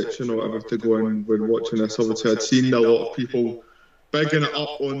perception or whatever to go in when watching this. Obviously, I'd seen a lot of people bigging it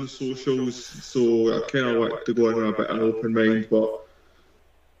up on the socials, so I kind of like to go in with a bit of an open mind. But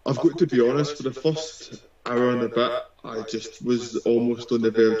I've got to be honest, for the first hour and a bit, I just was almost on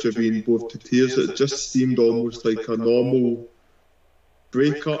the verge of being bored to tears. It just seemed almost like a normal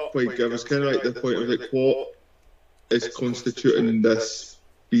breakup. Like, it was kind of like the point of like, what is constituting this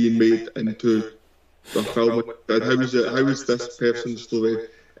being made into a film? And how is this person's story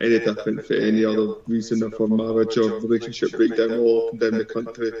any different for any other reason of a marriage or relationship breakdown all up and down the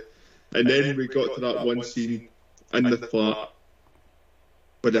country? And then we got to that one scene in the flat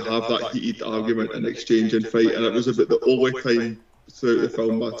where they have that heated argument and exchange and fight, and it was about the only time throughout the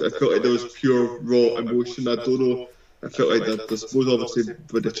film I felt like there was pure raw emotion. I don't know, I felt like I suppose obviously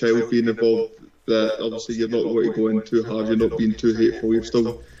with the child being involved, that obviously you're not going to go in too hard, you're not being too hateful, you're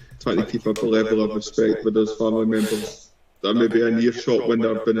still trying to keep up a level of respect with those family members that may be in earshot when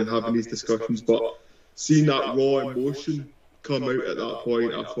they've been having these discussions. But seeing that raw emotion come out at that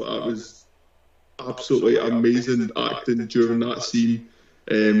point, I thought that was absolutely amazing acting during that scene.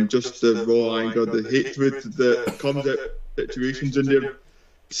 Just the raw anger, the hatred that comes out situations, and they're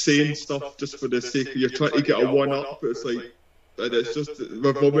saying stuff just for the sake of, you're trying to get a one-up, but it's like, and it's just,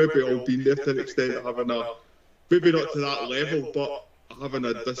 we've maybe all been there to an extent of having a, maybe not to that level, but having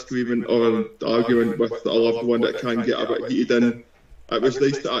a disagreement or an argument with a loved one that can get a bit heated in. It was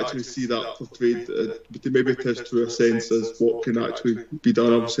nice to actually see that portrayed, maybe to its truer sense as what can actually be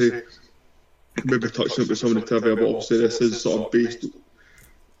done. Obviously, maybe touching up with some of the trivia, but obviously this is sort of based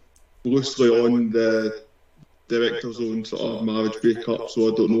loosely on the director's own sort of marriage breakup,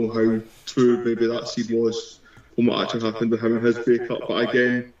 so I don't know how true maybe that scene was from what actually happened with him and his breakup. But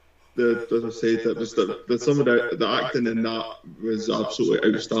again, as I said, it was some of the acting in that was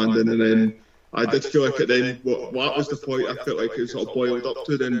absolutely outstanding. And then I did feel like at the end, what was the point? I felt like it sort of boiled up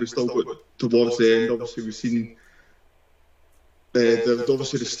to. Then we still got towards the end. Obviously, we've seen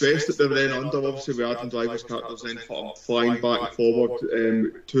obviously the stress that they were then under. Obviously, we Adam Driver's characters then flying back and forward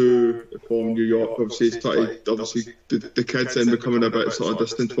from New York. Obviously, he's trying to, obviously the kids then becoming a bit sort of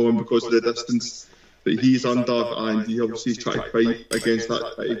distant from him because of the distance that he's under, and he obviously is trying to fight against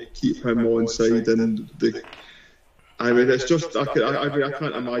that to keep him on side. And I mean, it's just I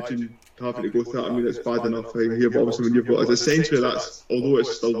can't imagine having to go through that. I mean, it's bad enough here, but obviously when you've got essentially that's, although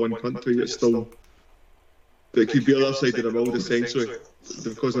it's still one country, it's still, it could be the other side of the world essentially,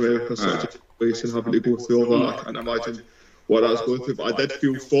 because America's such a place and having to go through all that. I can't imagine what that's going through. But I did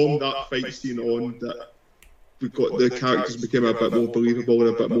feel from that fight scene on that we got the characters became a bit more believable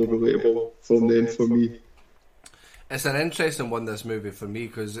and a bit more relatable from then for me. It's an interesting one, this movie, for me,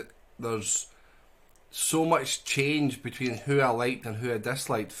 because there's so much change between who I liked and who I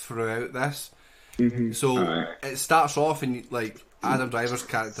disliked throughout this. Mm-hmm. So it starts off and like Adam Driver's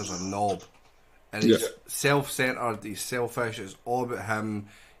character's a knob, and he's self-centered, he's selfish, it's all about him.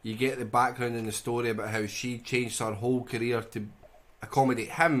 You get the background in the story about how she changed her whole career to accommodate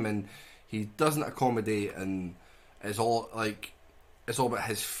him, and he doesn't accommodate, and it's all about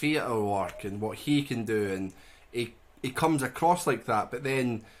his theatre work and what he can do, and he comes across like that. But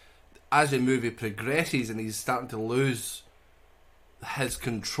then as the movie progresses and he's starting to lose his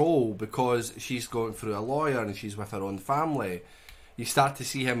control because she's going through a lawyer and she's with her own family, you start to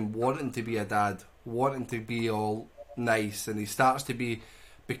see him wanting to be a dad, wanting to be all nice, and he starts to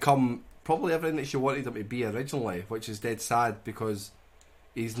become probably everything that she wanted him to be originally, which is dead sad because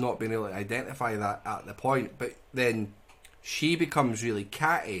he's not been able to identify that at the point. But then she becomes really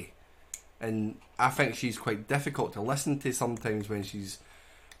catty, and I think she's quite difficult to listen to sometimes when she's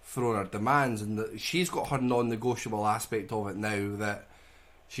throwing her demands, and she's got her non-negotiable aspect of it now that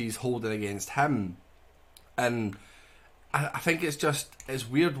she's holding against him. And I think it's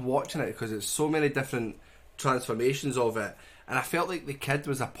weird watching it because it's so many different transformations of it, and I felt like the kid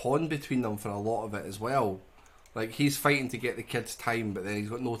was a pawn between them for a lot of it as well. Like, he's fighting to get the kid's time, but then he's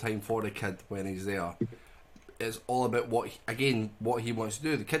got no time for the kid when he's there. It's all about what he wants to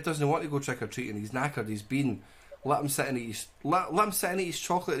do. The kid doesn't want to go trick-or-treating. He's knackered. He's been... Let him sit and eat his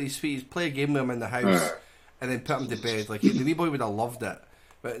chocolate at his feet. He's play a game with him in the house and then put him to bed. Like, the wee boy would have loved it.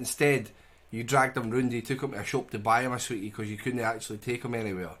 But instead, you dragged him round. You took him to a shop to buy him a sweetie because you couldn't actually take him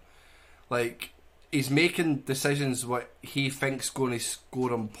anywhere. Like, he's making decisions what he thinks going to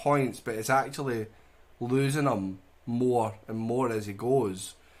score him points, but it's actually losing him more and more as he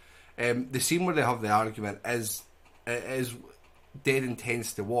goes. The scene where they have the argument is dead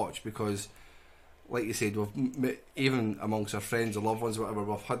intense to watch because, like you said, even amongst our friends or loved ones or whatever,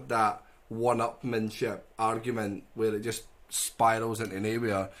 we've had that one-upmanship argument where it just spirals into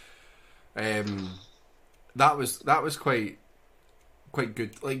nowhere. That was quite quite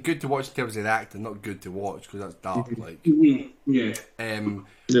good, like good to watch in terms of the acting, not good to watch because that's dark. Like, Yeah.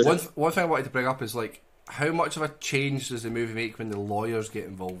 One thing I wanted to bring up is like how much of a change does the movie make when the lawyers get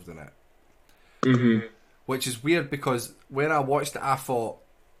involved in it? Mm-hmm. Which is weird because when I watched it, I thought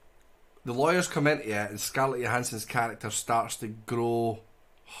the lawyers come into it and Scarlett Johansson's character starts to grow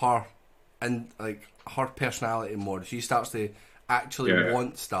her and like her personality more. She starts to actually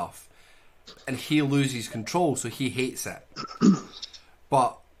want stuff, and he loses control, so he hates it.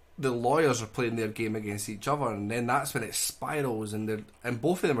 But the lawyers are playing their game against each other, and then that's when it spirals, and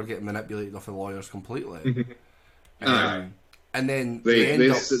both of them are getting manipulated off the lawyers completely. And then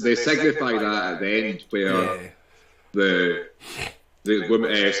they signify that at the end where the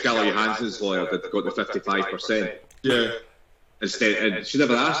woman, Scarlett Johansson's lawyer got the 55%. Yeah. Instead, and she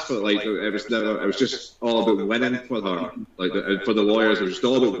never asked for it. Like it was just all about winning for her. Like for the lawyers, it was just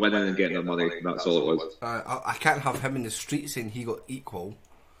all about winning and getting their money. That's all it was. I can't have him in the street saying he got equal.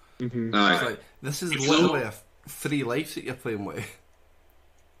 Mm-hmm. It's like, this is literally a free life that you're playing with.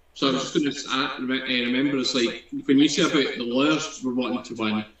 So I was just going to remember, it's like when you say about the lawyers were wanting to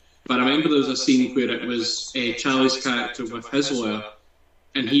win, but I remember there was a scene where it was Charlie's character with his lawyer,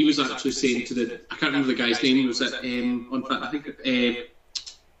 and he was actually saying to I can't remember the guy's name, was it, I think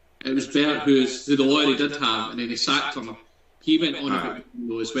it was Bert, who the lawyer he did have, and then he sacked him. He went on about it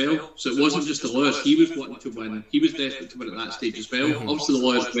as well, so it wasn't just the lawyers, he was wanting to win, he was desperate to win at that stage as well. Obviously the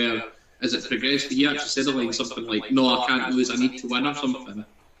lawyers were, as it progressed, he actually said a line, something like, no, I can't lose, I need to win or something.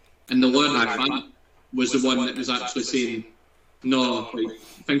 And the lawyer in front was the one that was actually saying, no, like,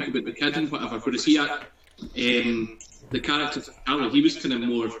 think about the kid and whatever. Whereas the character of Charlie, he was kind of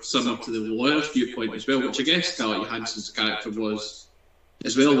more similar to the lawyer's viewpoint as well, which I guess Scarlett Johansson's character was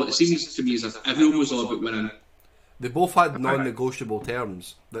as well. It seems to me as if everyone was all about winning. They both had non-negotiable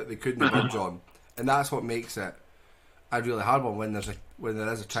terms that they couldn't budge on, and that's what makes it a really hard one when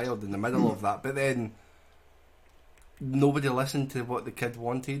there is a child in the middle of that. But then nobody listened to what the kid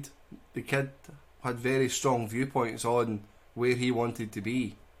wanted. The kid had very strong viewpoints on where he wanted to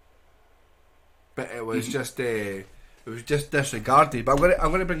be, but it was just disregarded. But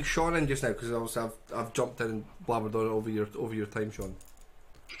I'm going to bring Sean in just now because obviously I've jumped in and blabbered on it over your time, Sean.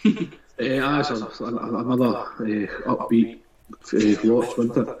 It's another upbeat watch,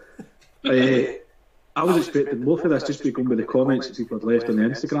 wasn't it? I was expecting more of this just to go with the comments that people had left on the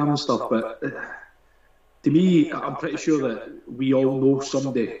Instagram and stuff, but to me, I'm pretty sure that we all know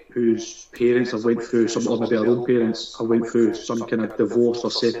somebody whose parents have went through, or maybe our own parents have went through some kind of divorce or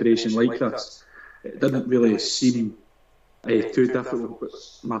separation like this. It didn't really seem too different.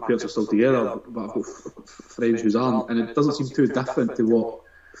 My parents are still together, but I've got friends who aren't, and it doesn't seem too different to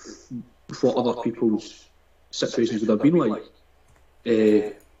what other people's situations would have been like.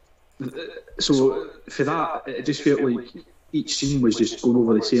 So for that, it just felt like each scene was just going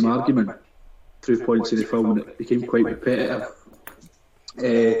over the same argument through points of the film, and it became quite repetitive.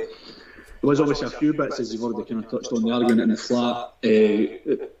 There was obviously a few bits, as you've already kind of touched on, the argument in the flat. I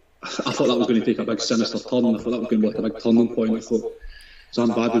thought that was going to take a big sinister turn. I thought that was going to be like a big turning point. I thought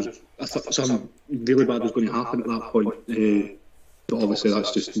something really bad was going to happen at that point. But obviously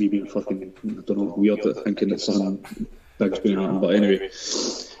that's just me being fucking, I don't know, weird at thinking that something big's going to happen. But anyway,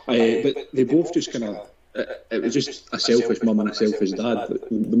 but they both just kind of, it was just a selfish mum and a selfish dad.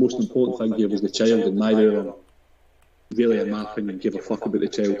 The most important thing here was the child, and neither of them really, in my opinion, gave a fuck about the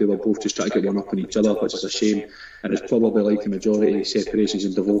child. They were both just trying to get one up on each other, which is a shame. And it's probably like the majority of separations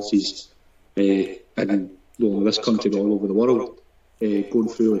and divorces in this country, but all over the world. Going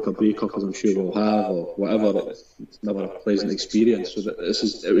through like a breakup, as I'm sure we'll have, or whatever, it's never a pleasant experience. So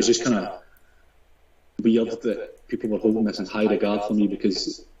it was just kind of weird that people were holding this in high regard for me,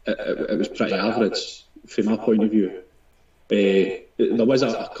 because it was pretty average from my point of view. There was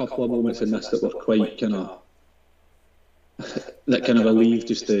a couple of moments in this that were quite that kind of relieved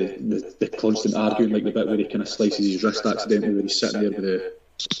just the constant arguing, like the bit where he kind of slices his wrist accidentally when he's sitting there with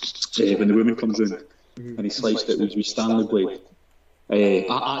when the woman comes in and he sliced it with his Stanley blade. I actually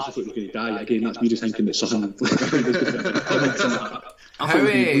thought he was going to die. Again, that's me just thinking that something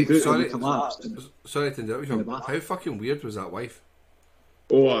sorry to interrupt you, how fucking weird was that wife?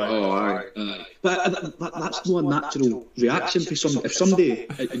 Aye. But that's not a natural reaction for somebody. If somebody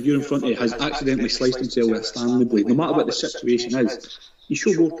you're in front of has accidentally sliced himself with a Stanley blade, no matter what the situation is, you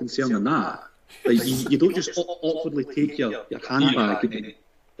show more concern than that. Like you don't just awkwardly take your handbag and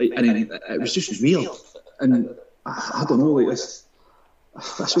then it was just weird. And I don't know, like this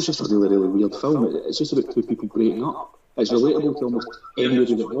was just a really, really weird film. It's just about two people breaking up. It's relatable to almost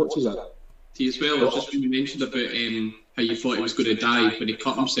anybody that watches it. To you as well, just when you mentioned about how you thought he was going to die when he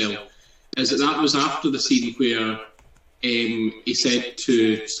cut himself, is that was after the scene where he said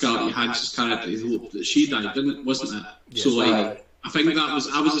to Scarlett Johansson's character he hoped that she died, wasn't it? Yeah. So like, I think I was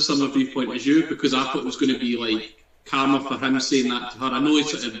a similar viewpoint as you, because I thought it was going to be like karma for him saying that to her. I know he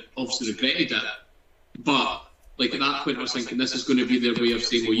sort of obviously regretted it, but like at that point I was thinking this is going to be their way of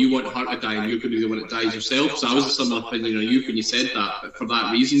saying, well, you want her to die and you're going to be the one that dies yourself. So I was a similar opinion on you when you said that, but for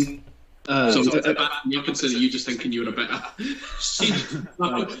that reason. So you consider you just thinking you were a bit of I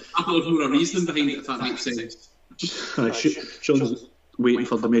thought there was reasoning behind it, if that makes sense. Sean's waiting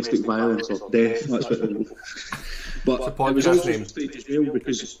for domestic violence or death. That's what it was. But it was also strange as well,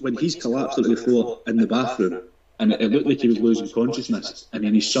 because when he's collapsed onto the floor in the bathroom and it looked like he was losing consciousness, and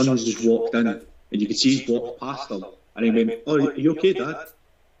then his son just walked in and you could see he's walked past him and he went, "Oh, are you okay, Dad?" And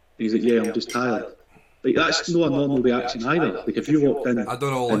he's like, "Yeah, I'm just tired." Like, that's not a normal reaction either. Like, if you walked in, I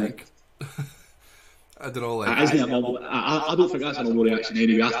don't know, like I don't know, like isn't it a normal, I don't think that's a normal reaction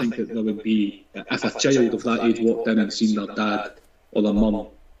anyway. I think that there would be, if a child of that age walked in and seen their dad or their mum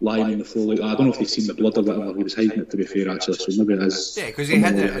lying on the floor like that, I don't know if they've seen the blood or whatever. He was hiding it, to be fair, actually, so maybe it is. yeah, because he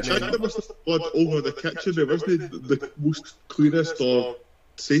had it. I think there was blood over the kitchen. It wasn't the most cleanest or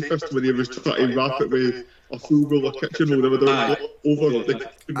safest when he was trying to wrap it with a full roll of kitchen or whatever. There was blood over the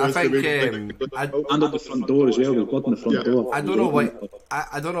kitchen. I think And at the front door as well, with blood on the front door. I don't know what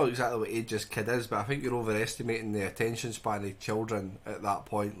I don't know exactly what age this kid is, but I think you're overestimating the attention span of children at that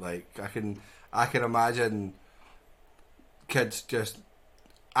point. Like, I can imagine kids just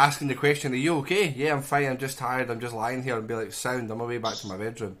asking the question, "Are you okay?" "Yeah, I'm fine. I'm just tired. I'm just lying here," and be like, "Sound. I'm on my way back to my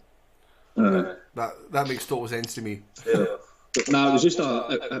bedroom." That makes total sense to me. Yeah. No, it was just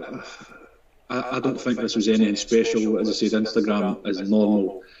I don't think this was anything special. As I said, Instagram is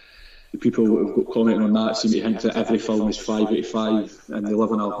normal. The people who've got commenting on that seem to think that every film is 5 out of 5, and they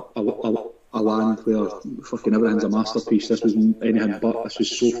live in a land where fucking everything's a masterpiece. This was anything but. This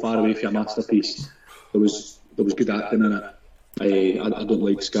was so far away from a masterpiece. There was good acting in it. I don't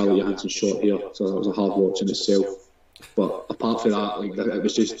like Scarlett Johansson's shot here, so it was a hard watch in itself. But apart from that, like, it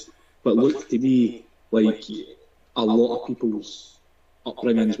was just. But look, to me, like a lot of people's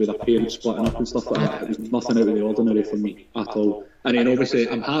upbringings with their parents splitting up and stuff like that, it was nothing out of the ordinary for me at all. And then obviously,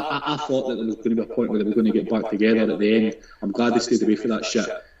 I thought that there was going to be a point where they were going to get back together at the end. I'm glad they stayed away from that shit,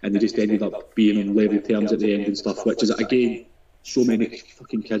 and they just ended up being on level terms at the end and stuff, which is, again, so many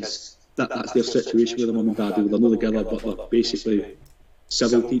fucking kids, that's their situation with their mum and dad. They're not together, but they're basically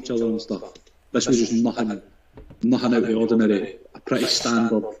civil to each other and stuff. This was just nothing out of the ordinary. A pretty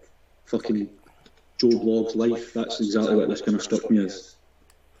standard fucking Joe Blogg's life. That's exactly what this kind of struck me as.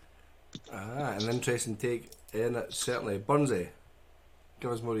 An interesting take in it, certainly. Burnsy,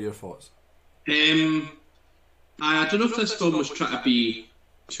 give us more of your thoughts. I don't know if this film was trying to be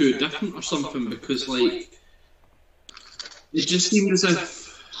too different or something, because like it just seemed as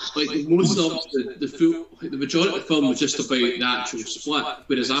if like most of the majority of the film was just about the actual split,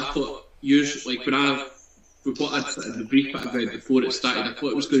 whereas I thought usually, like with the brief that I read before it started, I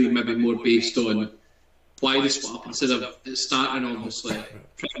thought it was going to be maybe more based on why they split up, instead of it starting obviously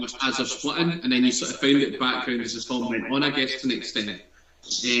pretty much as they're splitting, and then you sort of found it background as this film went on, I guess, to an extent.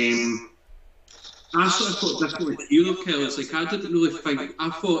 I sort of thought differently to you, though, Kelly. It's like, I didn't really think,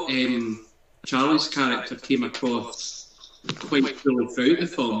 I thought Charlie's character came across quite fully throughout the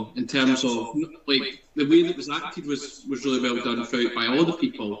film, in terms of, like, the way that it was acted was really well done throughout by all the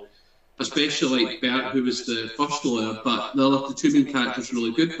people, especially like Bert, who was the first lawyer, but the two main characters were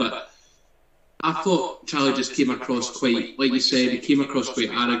really good. But I thought Charlie just came across quite, like you said, he came across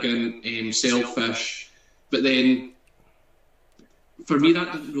quite arrogant and selfish. But then, for me,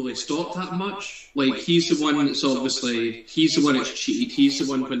 that didn't really stop that much. Like, he's the one that's cheated. He's the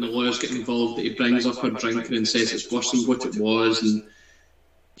one, when the lawyers get involved, that he brings up her drinking and says it's worse than what it was. And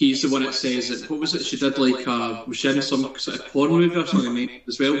he's the one that says that, what was it, she did like, was she in some sort of porn movie or something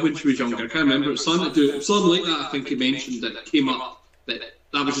as well when she was younger? I can't remember. It was something like that, I think he mentioned, that came up,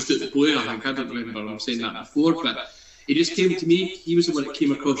 that was just out the blue, I think. I don't remember him saying that before, but it just came to me, he was the one that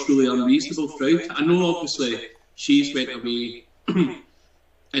came across really unreasonable throughout. I know, obviously, she's went away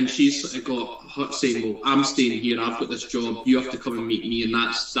and she's sort of got her saying, well, I'm staying here, I've got this job, you have to come and meet me, and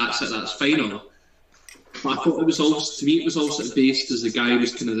that's it, that's final. But I thought it was also, to me, it was all sort of based as the guy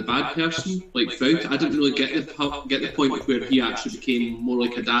was kind of the bad person, like throughout. I didn't really get the point where he actually became more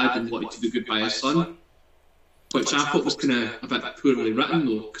like a dad and wanted to do good by his son, which I thought was kind of a bit poorly written,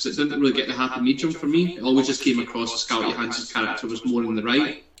 though, because it didn't really get the happy medium for me. It always just came across as Scarlett Johansson's character was more on the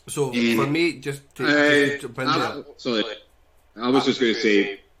right. So for me, just to jump in there. Sorry, I was just going to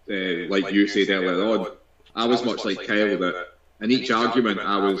say, like you said earlier on, I was much like Kyle, that in each argument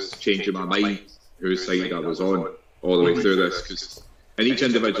I was changing my mind whose side I was on all the way through this, because in each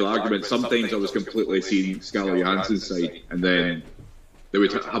individual argument, sometimes I was completely seeing Scarlett Johansson's side, and then they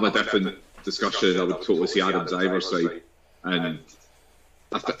would have a different discussion. I would totally see Adam Driver's side, and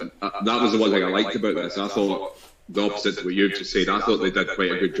that was the one thing I liked about this. I thought the opposite to what you've just said. I thought they did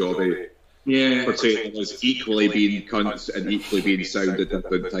quite a good job of portraying them as equally being cunts and equally being sound at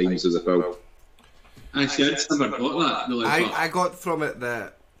different times of the film. Actually, I just never got that. I got from it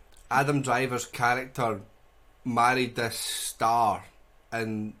that Adam Driver's character married this star,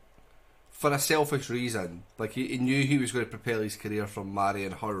 and for a selfish reason. Like, he knew he was going to propel his career from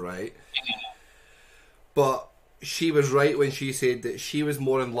marrying her, right? But she was right when she said that she was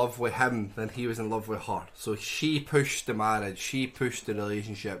more in love with him than he was in love with her. So she pushed the marriage, she pushed the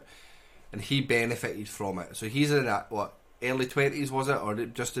relationship, and he benefited from it. So he's in that, early 20s, was it? Or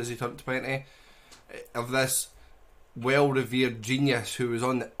just as he turned 20? Of this well-revered genius who was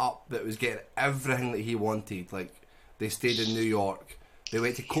on the up, that was getting everything that he wanted. Like, they stayed in New York, they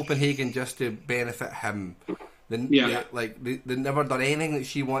went to Copenhagen just to benefit him. They never done anything that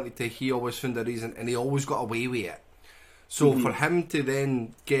she wanted to. He always found a reason, and he always got away with it. So for him to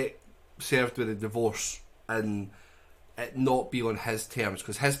then get served with a divorce and it not be on his terms,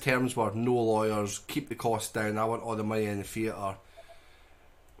 because his terms were no lawyers, keep the costs down, I want all the money in the theatre.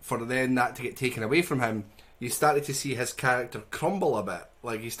 For then that to get taken away from him, you started to see his character crumble a bit.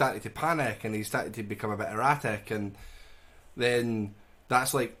 Like, he started to panic and he started to become a bit erratic, and then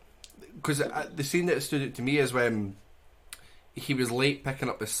that's like, because the scene that stood out to me is when he was late picking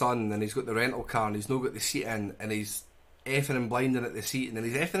up his son, and he's got the rental car and he's not got the seat in, and he's effing and blinding at the seat, and then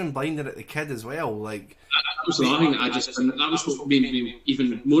he's effing and blinding at the kid as well. Like, that was the thing that was what made me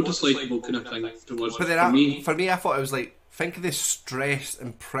even more dislikable kind of thing towards. But then for me, I thought it was like, think of the stress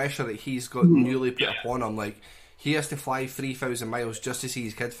and pressure that he's got newly put upon him. Like, he has to fly 3,000 miles just to see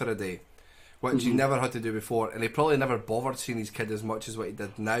his kid for a day, which he never had to do before, and he probably never bothered seeing his kid as much as what he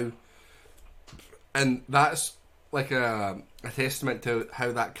did now. And that's like a testament to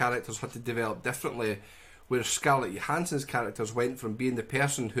how that character's had to develop differently, where Scarlett Johansson's characters went from being the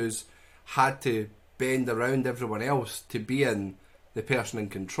person who's had to bend around everyone else to being the person in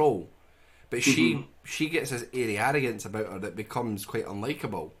control. But she gets this airy arrogance about her that becomes quite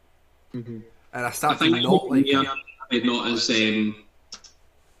unlikable. And I start to not like it. Not as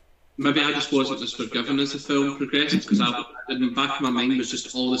maybe I just wasn't as forgiving as the film progressed, because in the back of my mind was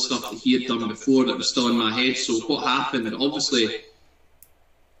just all the stuff that he had done before that was still in my head. So what happened, obviously,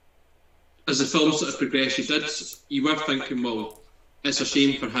 as the film sort of progressed, you were thinking, well, it's a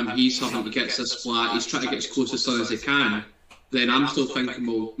shame for him, he's having to get this flat, he's trying to get as close to his son as he can. Then I'm still thinking,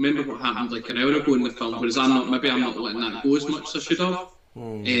 well, remember what happened like an hour ago in the film, whereas I'm not letting that go as much as I should have.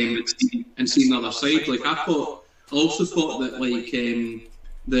 And seeing the other side, like, I also thought that, like,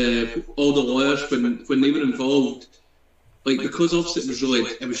 all the lawyers, when they were involved, like, because obviously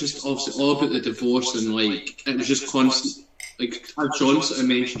it was just obviously all about the divorce, and like it was just constant, like as John sort of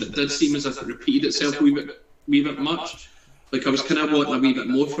mentioned, it did seem as if it repeated itself a wee bit much. Like, I was kind of wanting a wee bit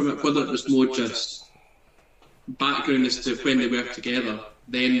more from it, whether it was more just background as to when they were together,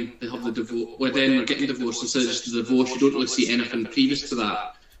 then they have the divorce, or then they're getting divorced instead of just the divorce. You don't really see anything previous to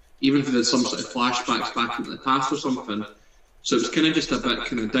that, even if there's some sort of flashbacks back into the past or something. So it was kind of just a bit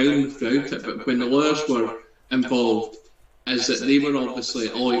kind of down throughout it. But when the lawyers were involved, is that they were obviously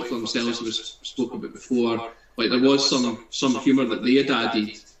all out for themselves, as we spoke about before. Like, there was some humour that they had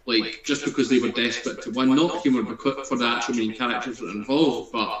added, like, just because they were desperate to win. Not humour for the actual main characters that were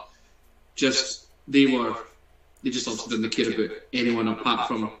involved, but just they just obviously didn't care about anyone apart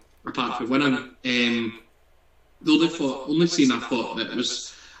from winning. The only scene I thought that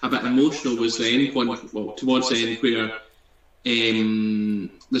was a bit emotional was the end one, towards the end, where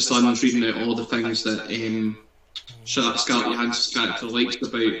the son's reading out all the things that Scarlett Johansson's character likes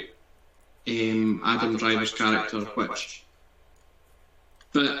about Adam Driver's character, but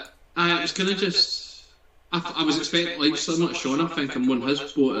it was kind of just, I was expecting, like, similar to Sean, I think I'm on his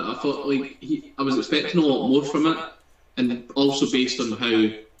boat. I thought, like, I was expecting a lot more from it, and also based on how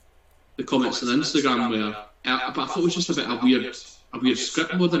the comments on Instagram were. But I thought it was just a bit a weird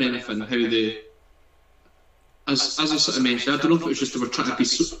script more than anything. How as I sort of mentioned, I don't know if it was just they were trying to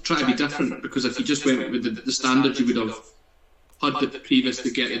be different, because if you just went with the standard, you would have had the previous to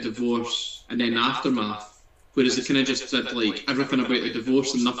get a divorce and then the aftermath, whereas they kind of just did like everything about the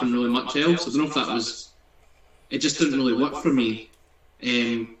divorce and nothing really much else. I don't know if that was. It just didn't really work for me.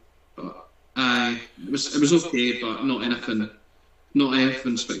 But it was okay, but not anything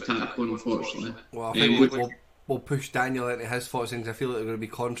spectacular, unfortunately. Well, I think we'll push Daniel into his thoughts, because I feel like they're going to be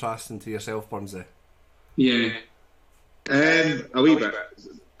contrasting to yourself, Burnsy. Yeah. A wee bit.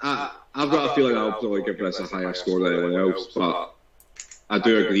 I've got a feeling I'll probably give this a higher score than anyone else, but I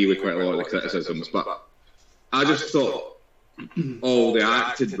do agree with quite a lot of the criticisms, but I just thought all the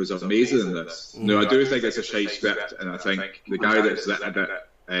acting was amazing in this. No, I do think it's a shite script, and I think the guy that's written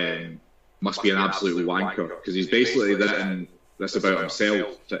it must be an absolute wanker, because he's basically written this about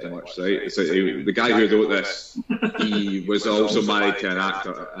himself, pretty much, right? So the guy who wrote this, he was also married to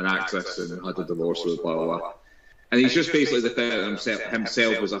an actress, and had a divorce with blah blah blah. And he's just basically defended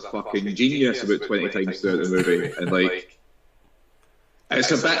himself as a fucking genius about 20 times throughout the movie, and like,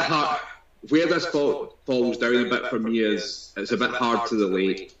 it's a bit hard. Where this falls down a bit for me is it's a bit hard to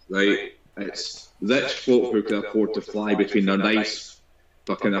relate, right? It's rich folk who can afford to fly between their nice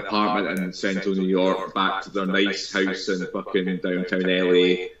fucking apartment in central New York back to their nice house in fucking downtown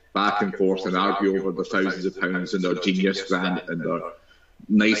LA, back and forth, and argue over the thousands of pounds and their genius grant and their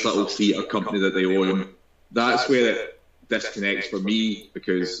nice little theatre company that they own. That's where it disconnects for me,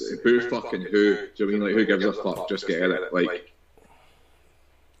 because who fucking who? Do you know what I mean? Like, who gives a fuck? Just get it. Like,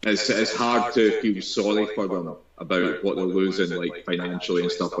 it's hard to feel sorry for them about what they're losing, like, financially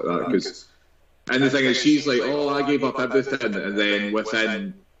and stuff like that. Because, and the thing is, she's like, oh, I gave up everything, and then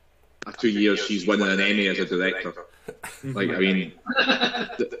within 2 years, she's winning an Emmy as a director. Like, I mean,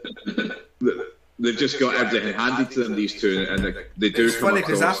 they've just got everything handed to them, these two, and they do. It's funny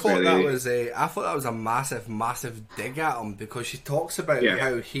because I thought that was a massive dig at him, because she talks about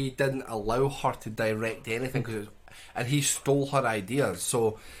how he didn't allow her to direct anything, and he stole her ideas.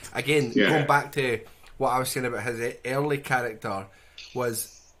 So again, going back to what I was saying about his early character,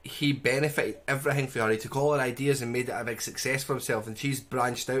 was he benefited everything for her. He took all her ideas and made it a big success for himself, and she's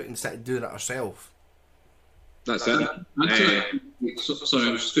branched out and started doing it herself. That's it. Sorry,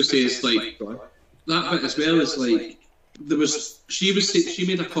 I was just going to say, it's like that bit as well is like she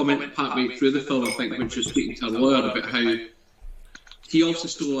made a comment partway through the film, I think, when she was speaking to her lawyer about how he also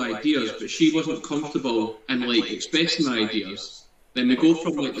stole ideas, but she wasn't comfortable in like expressing the ideas. Then they go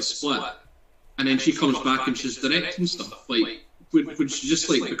from like the split, and then she comes back and she's directing stuff. Like, would she just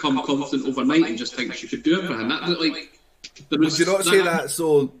like become confident overnight and just think she could do everything? That like, would you not say that?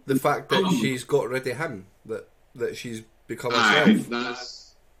 So the fact that she's got rid of him, that she's become herself.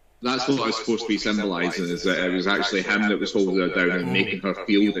 That's what it's supposed to be symbolising, is that it was actually him that was holding her down and making her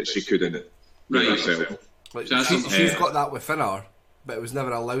feel that she couldn't be herself. Like, she's got that within her, but it was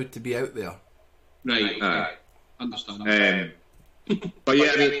never allowed to be out there. Right. Understand. But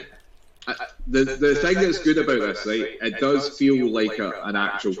yeah, I mean, the thing that's good about this, right, it does feel like an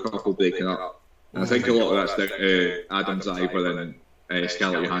actual couple breaking up. And I think a lot of that's down to Adam Driver and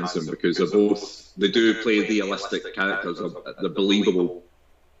Scarlett Johansson, because they do play realistic characters. They're believable.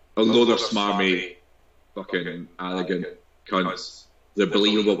 Although they're smarmy, fucking arrogant cunts, they're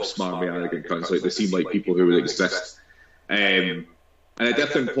believable, smarmy, arrogant cunts. Like, they seem like people who would exist. And at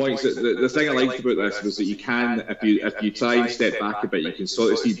different points, the thing I liked about this was that you can, if you try and step back a bit, you can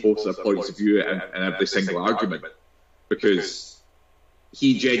sort of see both their points of view in every single argument. Because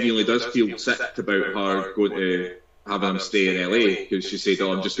he genuinely does feel sick about her going to having him stay in LA, because she said,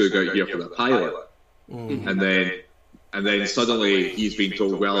 "Oh, I'm just going to go out here for the pilot," and then suddenly he's being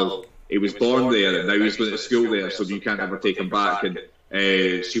told, "Well, he was born there, and now he's going to school there, so you can't ever take him back." And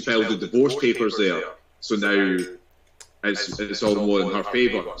she filed the divorce papers there, so now it's all more in her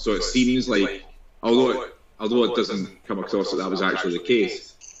favour. So it seems like, although it doesn't come across that was actually the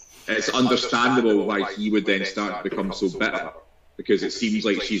case, it's understandable why he would then start to become so bitter, because it seems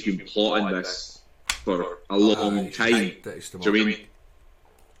like she's been plotting this for a long time. Do you know what I mean?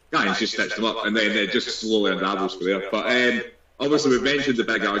 Yeah, and she stitched them up, and then it just slowly unravels for there. But obviously, we've mentioned the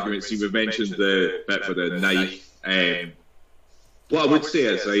big arguments. We've mentioned the bit with the knife. What I would say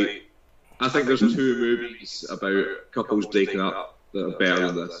is, right, I think there's 2 movies about couples breaking up that are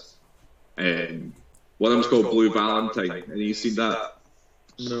better than this. One of them's called Blue Valentine. Have you seen that?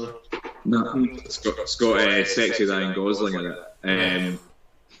 No. It's got sexy Ryan Gosling in it.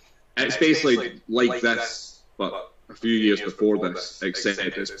 It's basically like this, but a few years before this, except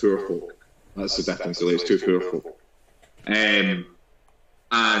it's poor folk. That's the difference, really. It's 2 poor folk.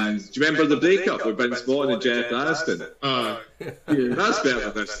 And do you remember the breakup with Vince Vaughn and Jennifer Aniston? That's better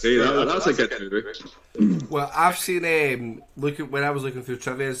than this, too. That's a good movie. Well, I've seen, when I was looking through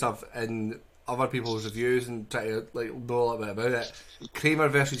trivia and stuff, and other people's reviews and trying to like know a little bit about it, Kramer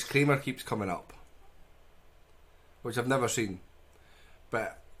versus Kramer keeps coming up, which I've never seen.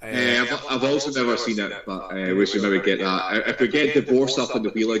 But I've also never seen it, but we should maybe get that. If we get divorced up in the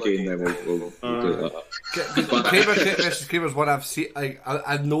wheel again, then we'll do that. But Kramer versus Kramer's one I've seen.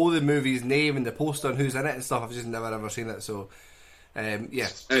 I know the movie's name and the poster and who's in it and stuff. I've just never ever seen it. So,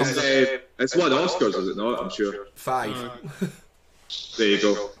 it's won Oscars, is it not? I'm sure 5. There you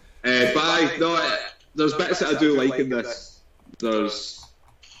go. There's bits that I do like in this. There's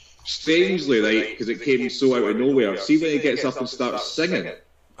strangely, right, because it came so out of nowhere. See when he gets up and starts singing.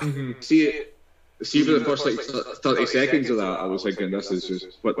 See for the first like 30 seconds of that, I was thinking, this is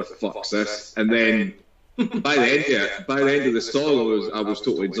just what the fuck's this? And then by the end of the song, I was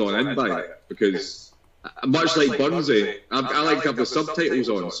totally drawn in by it because much like Burnsy, I like to have the subtitles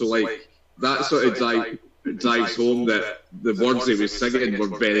on, so like that sort of drives home that the words he was singing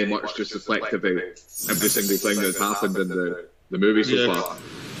were very much just reflective of every single thing that happened in the movie so far.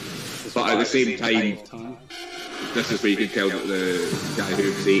 But at the same time, this is where you can tell that the guy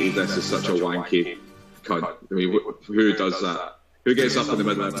who created this is such a wanky cunt. I mean, who does that? Who gets up in the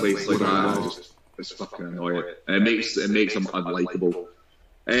middle of a place like that? It's fucking annoying. And it makes him unlikable.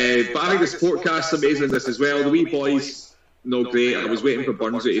 But I think the support cast's amazing in this as well. The wee boys, no great. I was waiting for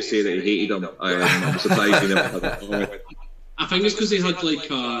Burnsy to say that he hated him. I'm surprised he never had that. I think it's because he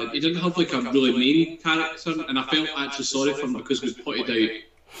didn't have like a really main character, and I felt actually sorry for him because we pointed out.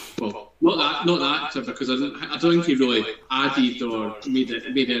 Well, not the actor, because I don't think he really added or made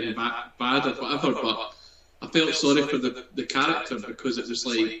it bad or whatever. But I felt sorry for the character because it was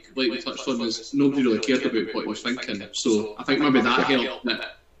like we touched on, is nobody really cared about what he was thinking. So I think maybe that helped.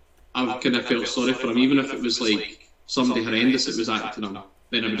 That I kind of felt sorry for him, even if it was like somebody horrendous that was acting him.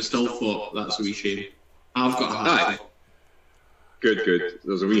 Then I would have still thought that's a wee shame. I've got a heart. Good.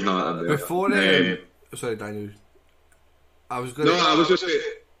 There's a wee heart in there. Before sorry, Daniel. I was just going to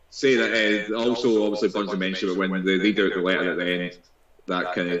say that also, obviously, Burnsy mentioned it when they read out the letter at the end,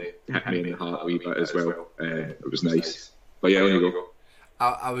 that kind of hit me in the heart a wee bit as well. It was nice. But yeah, on you go.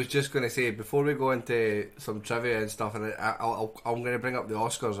 I was just going to say, before we go into some trivia and stuff, and I'm going to bring up the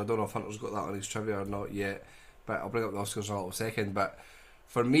Oscars. I don't know if Hunter's got that on his trivia or not yet, but I'll bring up the Oscars in a little second. But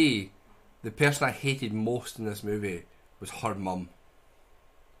for me, the person I hated most in this movie was her mum.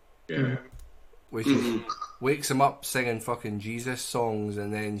 Yeah. Where she wakes him up singing fucking Jesus songs,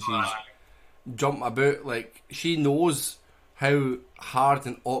 and then she's jumping about. Like, she knows how hard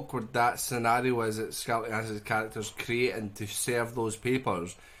and awkward that scenario is that Scarlett Johansson's character's creating to serve those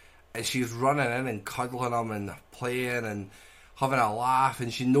papers, and she's running in and cuddling them and playing and having a laugh,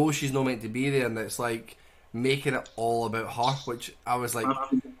 and she knows she's not meant to be there, and it's like making it all about her, which I was like,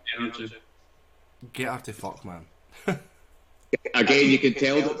 get her to fuck, man. Again, you can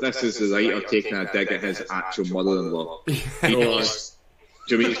tell that this is the writer taking a dig at his actual mother-in-law. Because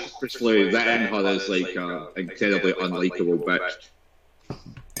Jermaine Priestley written her as like an incredibly unlikable bitch.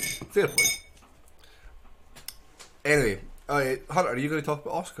 Fair point. Anyway, Hunter, are you going to talk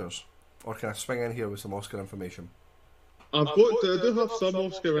about Oscars? Or can I swing in here with some Oscar information? I do have some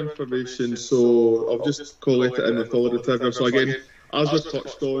Oscar information, so I'll just collate it in with all the trivia. So again, as we've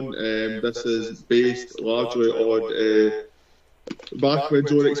touched on, this is based largely on back when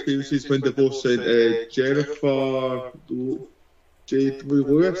Joan experiences when divorcing Jennifer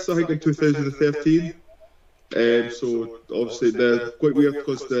Lewis, I think, in 2013. So obviously they're quite weird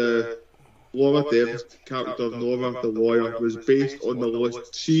because the Laura Dern's character of Nora, the lawyer, was based on the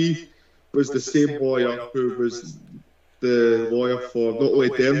list. She was the same lawyer who was the lawyer for not only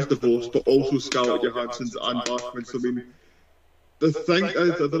Dern's divorce but also Scarlett Johansson's and Bachman's. So, I mean, the thing is,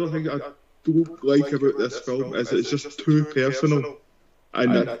 the other thing I don't like about this film is it's just too personal,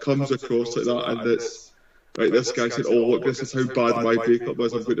 and it comes across like that, and it's like this guy said, "Oh look, this is how bad my breakup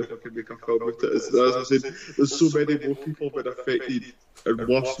was. I'm going to fucking make a film with it." As I said, there's so many more people been affected in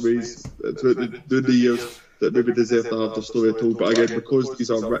worse ways throughout the years that maybe deserve to have their story told. But again, because these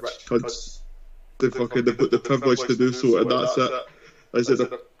are rich cunts, they've got the privilege to do so, and that's it. I said,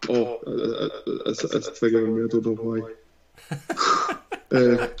 it's triggering me. I don't know why.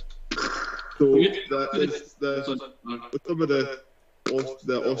 So that is some of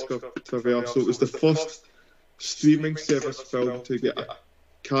the Oscar trivia. So it was the first streaming service film to get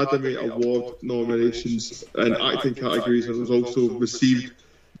Academy Award nominations in acting categories, and it was also received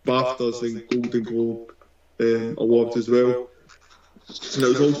BAFTAs and Golden Globe awards as well. And it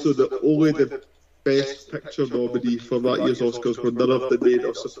was also the Best Picture nominee for that year's Oscars, where none of the main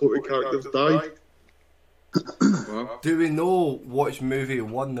or supporting characters died. Do we know which movie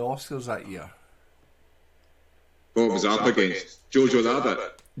won the Oscars that year? What was up against? Jojo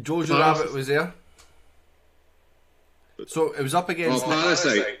Rabbit. Jojo Rabbit was there. So it was up against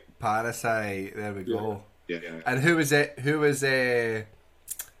Parasite. Parasite. There we go. Yeah. And who was it? Who was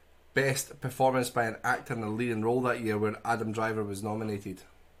best performance by an actor in a leading role that year, where Adam Driver was nominated?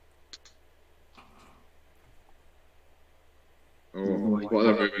 What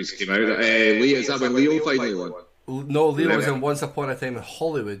other movies came out? Leo, is that when Leo finally won? No, Leo was in Once Upon a Time in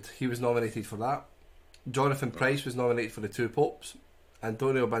Hollywood. He was nominated for that. Jonathan Pryce was nominated for The Two Popes.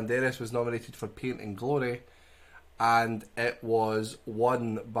 Antonio Banderas was nominated for Paint and Glory. and it was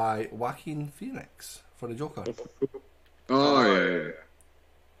won by Joaquin Phoenix for the Joker. Oh,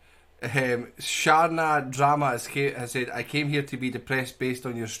 yeah. Sharna Drama has said, I came here to be depressed based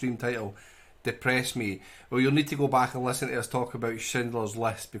on your stream title. Depress me. Well, you'll need to go back and listen to us talk about Schindler's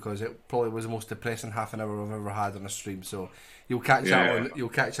List, because it probably was the most depressing half an hour I've ever had on a stream. So you'll catch that on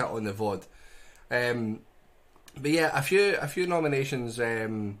the VOD. But yeah, a few nominations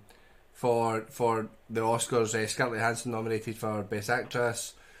for the Oscars. Scarlett Johansson nominated for Best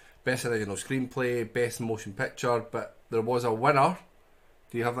Actress, Best Original Screenplay, Best Motion Picture, but there was a winner.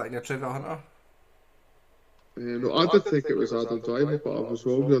 Do you have that in your trivia, Hunter? No, I did think it was Adam Driver, but I was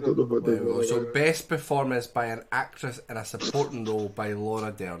wrong. I don't know what they were. So, best performance by an actress in a supporting role by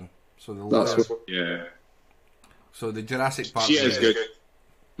Laura Dern. So the That's yeah. So the Jurassic Park. She is good.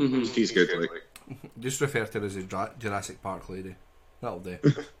 She's good. Like. Just refer to her as a Jurassic Park lady. That'll do.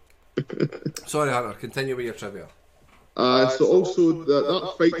 Sorry, Hunter. Continue with your trivia. So also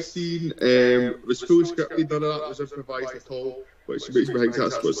that fight scene was fully scripted. None of that was improvised at all, which makes me think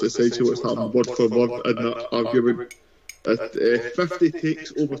that's what's essentially what's happened word for word in that argument. 50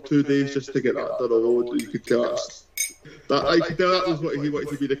 takes over 2 days just to get that done alone. You could tell that was what he wanted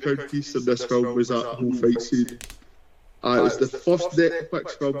to be the crown piece in this film, was that whole fight scene. It was the first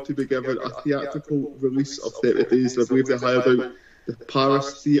Netflix film to be given a theatrical release of 30 days. I believe they hired out the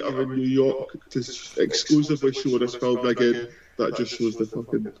Paris Theatre in New York to exclusively show this film again. That just shows the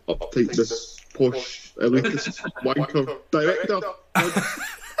fucking uptightness, posh, elitist wanker director.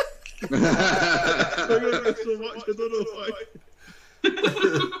 So much, I don't know why.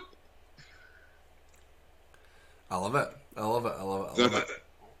 I love it.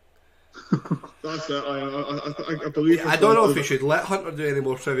 That's it. I believe. I don't know if we should let Hunter do any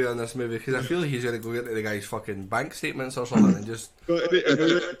more trivia on this movie, because I feel like he's going to go into the guy's fucking bank statements or something and just. Jose,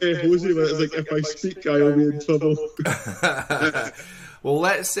 it's like, if I speak, I'll be in trouble. Well,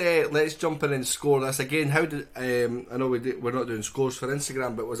 let's jump in and score this again. How did I know we're not doing scores for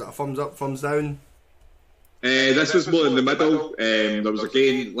Instagram, but was it a thumbs up, thumbs down? This was more in the middle. There was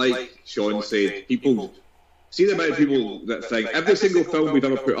again, like Sean said, people. See the amount of people that think every single film we've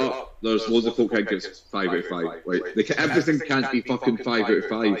ever put up, there's loads of folk think it's 5 out of 5. Like everything can't be fucking 5 out of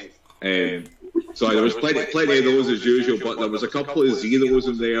 5. So there was plenty of those as usual, but there was a couple of zeros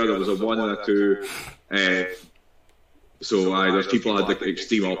in there. There was a 1 and a 2. There's people who had the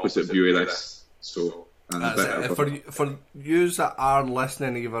extreme opposite view of this. So for yous that are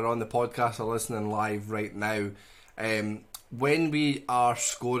listening, either on the podcast or listening live right now, when we are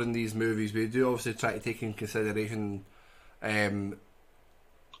scoring these movies, we do obviously try to take in consideration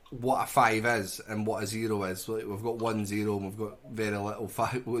what a 5 is and what a 0 is. We've got 1 0 and we've got very little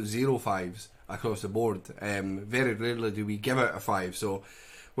 5, we've got 0 5s across the board. Very rarely do we give out a 5. So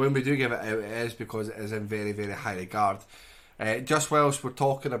when we do give it out, it is because it is in very, very high regard. Just whilst we're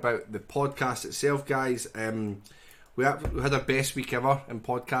talking about the podcast itself, guys, we had our best week ever in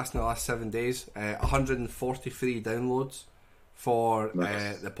podcasting the last 7 days. 143 downloads for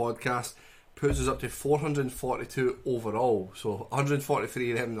the podcast, puts us up to 442 overall, so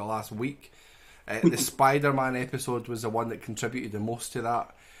 143 of them in the last week. The Spider-Man episode was the one that contributed the most to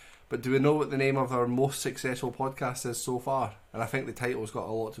that. But do we know what the name of our most successful podcast is so far? And I think the title's got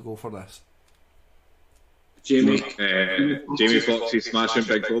a lot to go for this. Jamie Foxx's Smashing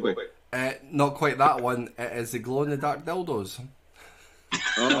Big Bobby. Not quite that one. It is the glow-in-the-dark dildos.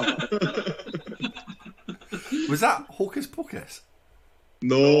 Oh. Was that Hocus Pocus?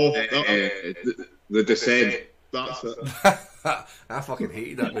 No. The Descent. That's it. I fucking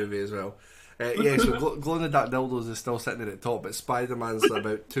hated that movie as well. So glow-in-the-dark dildos is still sitting at the top, but Spider-Man's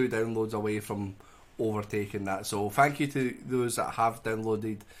about 2 downloads away from overtaking that. So thank you to those that have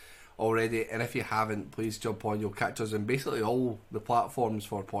downloaded already, and if you haven't, please jump on. You'll catch us on basically all the platforms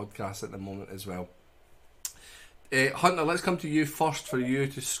for podcasts at the moment as well. Hunter, let's come to you first for you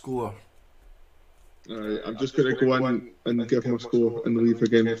to score. I'm just going to go in and give my score and leave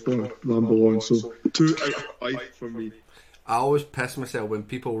again before I ramble on. So 2 out of 5 for me. I always piss myself when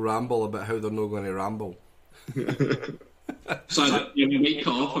people ramble about how they're not going to ramble. So you might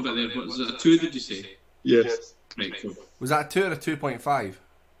cut off a bit there. What was it, a 2, did you say? Yes. Right, cool. Was that a 2 or a 2.5?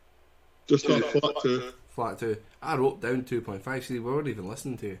 Just a flat 2. Flat 2. I wrote down 2.5. See, we weren't even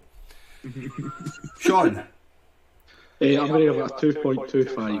listening to you. Sean? I'm going to give it a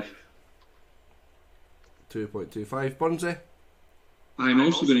 2.25. 2.25. Burnsy? I'm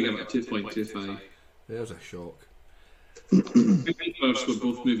also going to give it a 2.25. There's a shock. I think I scored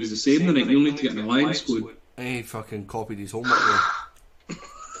both movies the same tonight. You'll need to get an alliance going. He fucking copied his homework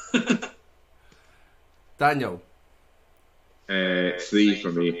there. Daniel? 3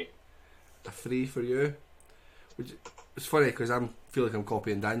 for me. A 3 for you. It's funny because I feel like I'm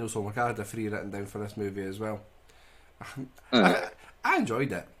copying Daniel's homework. I had a 3 written down for this movie as well. I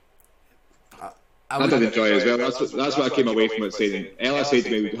enjoyed it. I did enjoy it as well. That's what I came away from it saying. Ella said to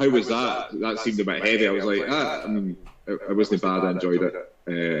me, "How was that? That seemed a bit heavy." I was like, I mean, it wasn't bad. I enjoyed it.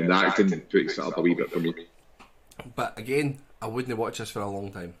 And the acting tweaks it up a wee bit for me. But again, I wouldn't watch this for a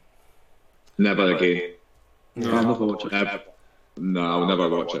long time. Never again. No, I'll never watch it. No, I'll never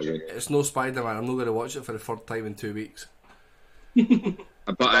watch it again. It's no Spider-Man. I'm not going to watch it for the 3rd time in 2 weeks.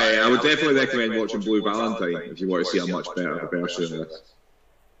 But I would definitely recommend watching Blue Valentine if you want to see a much better version of this.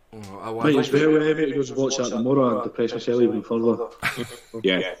 Mate, it's very heavy to go to watch that tomorrow and depress myself even further.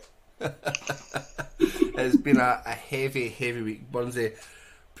 Yeah. It's been a heavy week. Burnsy,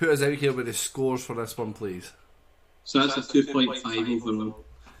 put us out here with the scores for this one, please. So that's a 2.5 overall.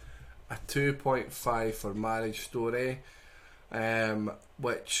 A 2.5 for Marriage Story,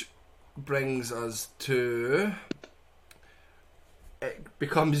 which brings us to... It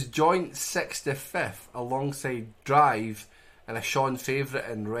becomes joint 65th alongside Drive and a Sean favourite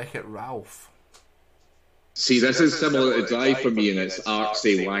in Wreck-It Ralph. See, this is similar to Drive for me, and it's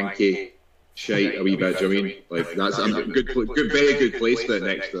artsy, wanky shite a wee bit. Do you know what I mean? Like that's a good, very good place for it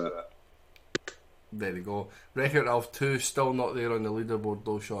next to that. There we go. Wreck-It Ralph 2 still not there on the leaderboard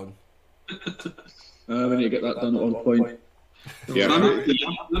though, Sean. We need to get that done at one point. Yeah,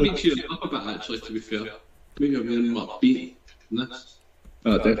 that makes you up a bit actually. To be fair, maybe I'm being upbeat in this.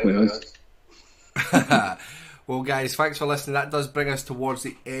 That definitely has. Well, guys, thanks for listening. That does bring us towards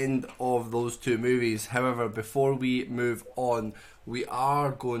the end of those 2 movies. However, before we move on, we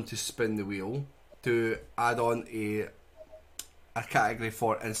are going to spin the wheel to add on a category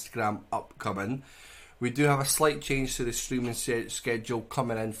for Instagram upcoming. We do have a slight change to the streaming schedule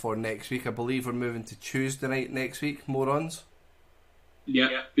coming in for next week. I believe we're moving to Tuesday night next week, morons.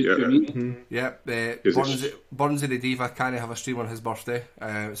 Yeah, good for me. Yeah, Burnsy the Diva can't have a stream on his birthday.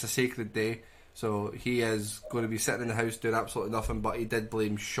 It's a sacred day. So he is going to be sitting in the house doing absolutely nothing, but he did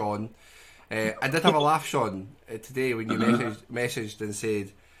blame Sean. I did have a laugh, Sean, today when you messaged and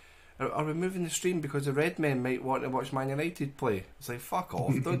said, are we moving the stream because the Red Men might want to watch Man United play? It's like, fuck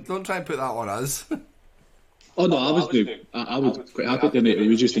off. Don't try and put that on us. Oh no, I was quite happy doing it. It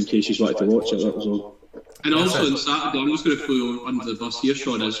was just in case you wanted to watch it, that was all. And also on Saturday, I'm just going to throw you under the bus here,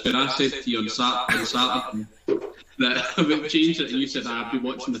 Sean, is when I said to you on Saturday that I would change it and you said I'd be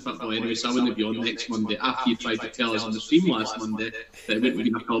watching the football anyway, so I wouldn't be on next Monday after you tried to tell us on the stream last Monday that it wouldn't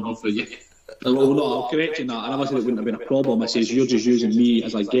be a problem for you. Well, no, I'll correct you on that. I never said it wouldn't have been a problem. I says you're just using me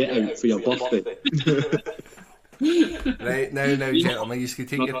as a get out for your birthday. Right, now, gentlemen, you can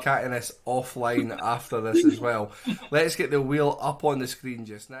take your cattiness offline after this as well. Let's get the wheel up on the screen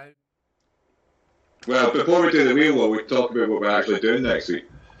just now. Well, before we do the wheel, we talk about what we're actually doing next week.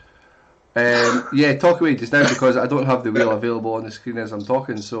 Yeah, talk away just now because I don't have the wheel available on the screen as I'm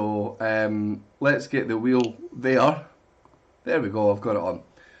talking. So let's get the wheel there. There we go. I've got it on.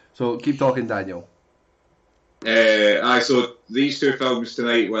 So keep talking, Daniel. So these 2 films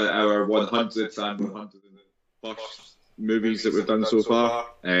tonight were our 100th and 101st movies that we've done so far.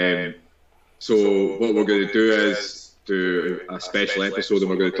 So what we're going to do is do a special episode, and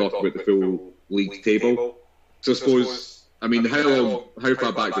we're going to talk about the full league table. So I suppose, I mean, how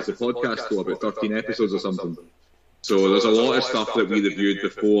far back does the podcast go? About 13 episodes or something. So there's a lot of stuff that we reviewed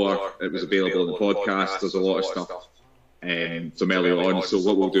before it was available on the podcast. There's a lot of stuff from earlier on. So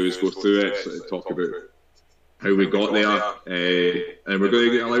what we'll do is go through it, sort of talk about how we got there, and we're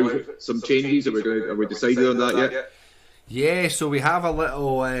going to allow some changes. Have we decided on that yet? Yeah, so we have a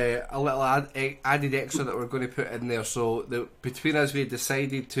little added extra that we're going to put in there. So between us, we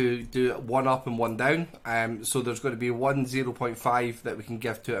decided to do one up and one down. So there's going to be one 0.5 that we can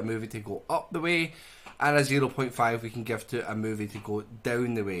give to a movie to go up the way, and a 0.5 we can give to a movie to go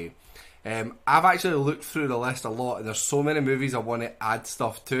down the way. I've actually looked through the list a lot, and there's so many movies I want to add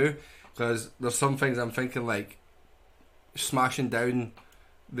stuff to, because there's some things I'm thinking like smashing down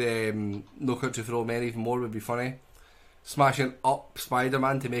the No Country for Old Men even more would be funny. Smashing up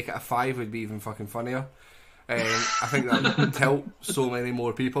Spider-Man to make it a 5 would be even fucking funnier. I think that would tilt so many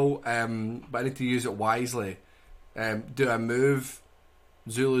more people, but I need to use it wisely. Do I move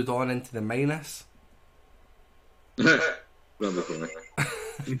Zulu Dawn into the minus? That'd be funny.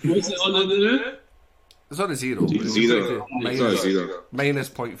 What's it on the new? It's on a 0. Zero. Minus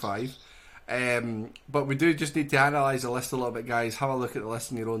 0.5. But we do just need to analyse the list a little bit, guys. Have a look at the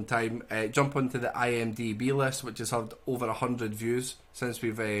list in your own time. Jump onto the IMDb list, which has had over 100 views since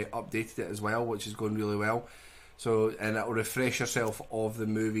we've updated it as well, which is going really well. So, and it will refresh yourself of the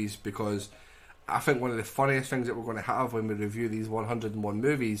movies, because I think one of the funniest things that we're going to have when we review these 101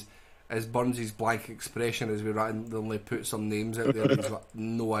 movies is Burns's blank expression as we randomly put some names out there. He's got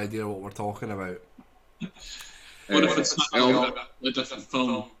no idea what we're talking about. What if it's a different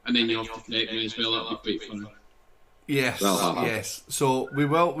film and then you have to correct me as well? That'd be quite funny. Yes, yes. So we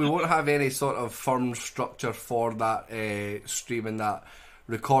won't have any sort of firm structure for that streaming, that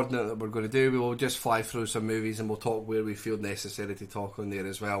recording that we're going to do. We will just fly through some movies and we'll talk where we feel necessary to talk on there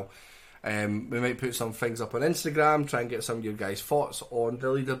as well. We might put some things up on Instagram, try and get some of your guys' thoughts on the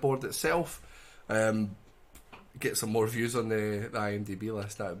leaderboard itself. Get some more views on the IMDb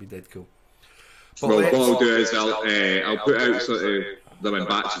list. That would be dead cool. But what I'll do is I'll put out sort of them in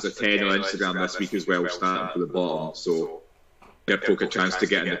batches of 10 on Instagram this week as well, starting from the bottom, so give folk a chance to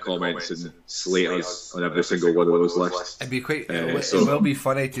get in the comments and slate us on every single one of those lists. It'd be quite. It will be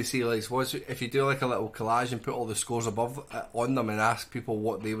funny to see, like, if you do like a little collage and put all the scores above on them and ask people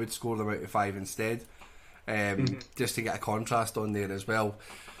what they would score them out of 5 instead, just to get a contrast on there as well.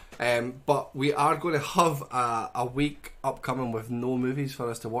 But we are going to have a week upcoming with no movies for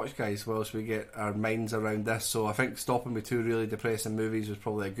us to watch, guys, whilst we get our minds around this. So I think stopping with 2 really depressing movies was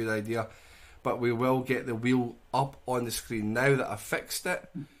probably a good idea. But we will get the wheel up on the screen now that I've fixed it.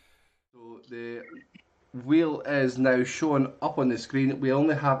 So the wheel is now showing up on the screen. We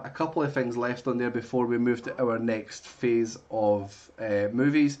only have a couple of things left on there before we move to our next phase of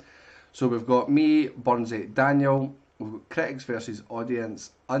movies. So we've got me, Burnsy, Daniel. We've got critics versus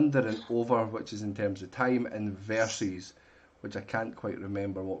audience, under and over, which is in terms of time, and versus, which I can't quite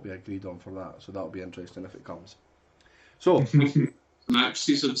remember what we agreed on for that. So that'll be interesting if it comes. So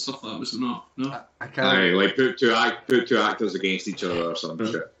matches and stuff like that, was it not? No, I can't. Like put two actors against each other or some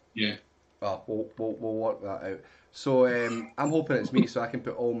shit. Yeah. Well, we'll work that out. So I'm hoping it's me, so I can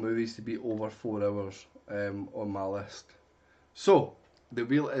put all movies to be over 4 hours on my list. So the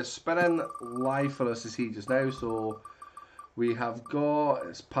wheel is spinning live for us to see just now. So we have got,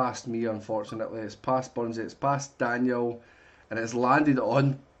 it's past me unfortunately, it's past Burnsy, it's past Daniel, and it's landed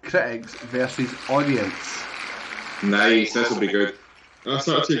on critics versus audience. Nice, this will be good. That's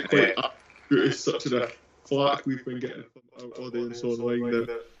actually quite accurate. It's such a flack we've been getting from our audience online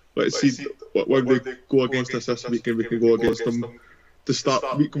that let's see when they go against us this week and we can go against them to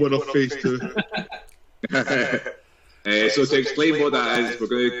start week 1 of phase 2. So to explain what that is, we're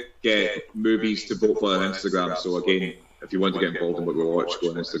going to get movies to vote for on Instagram. So again, if you want to get involved in what we watch, go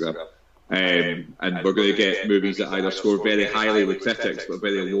on Instagram. And we're going to get movies that either score very highly with critics but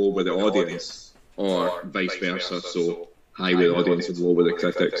very low with the audience, or vice versa. So high with the audience and low with the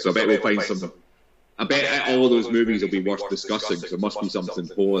critics. So I bet we'll find some. I bet all of those movies will be worth discussing. Because there must be something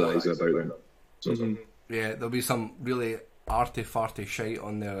polarising about them. So, yeah, there'll be some really arty-farty shite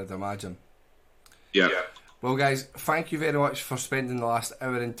on there, I'd imagine. Yeah. Well, guys, thank you very much for spending the last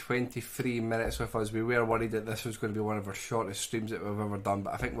hour and 23 minutes with us. We were worried that this was going to be one of our shortest streams that we've ever done,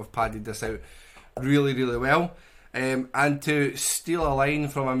 but I think we've padded this out really, really well. And to steal a line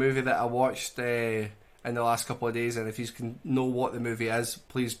from a movie that I watched in the last couple of days, and if you can know what the movie is,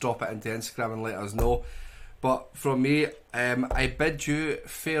 please drop it into Instagram and let us know. But from me, I bid you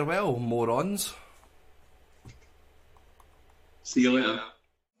farewell, morons. See you later.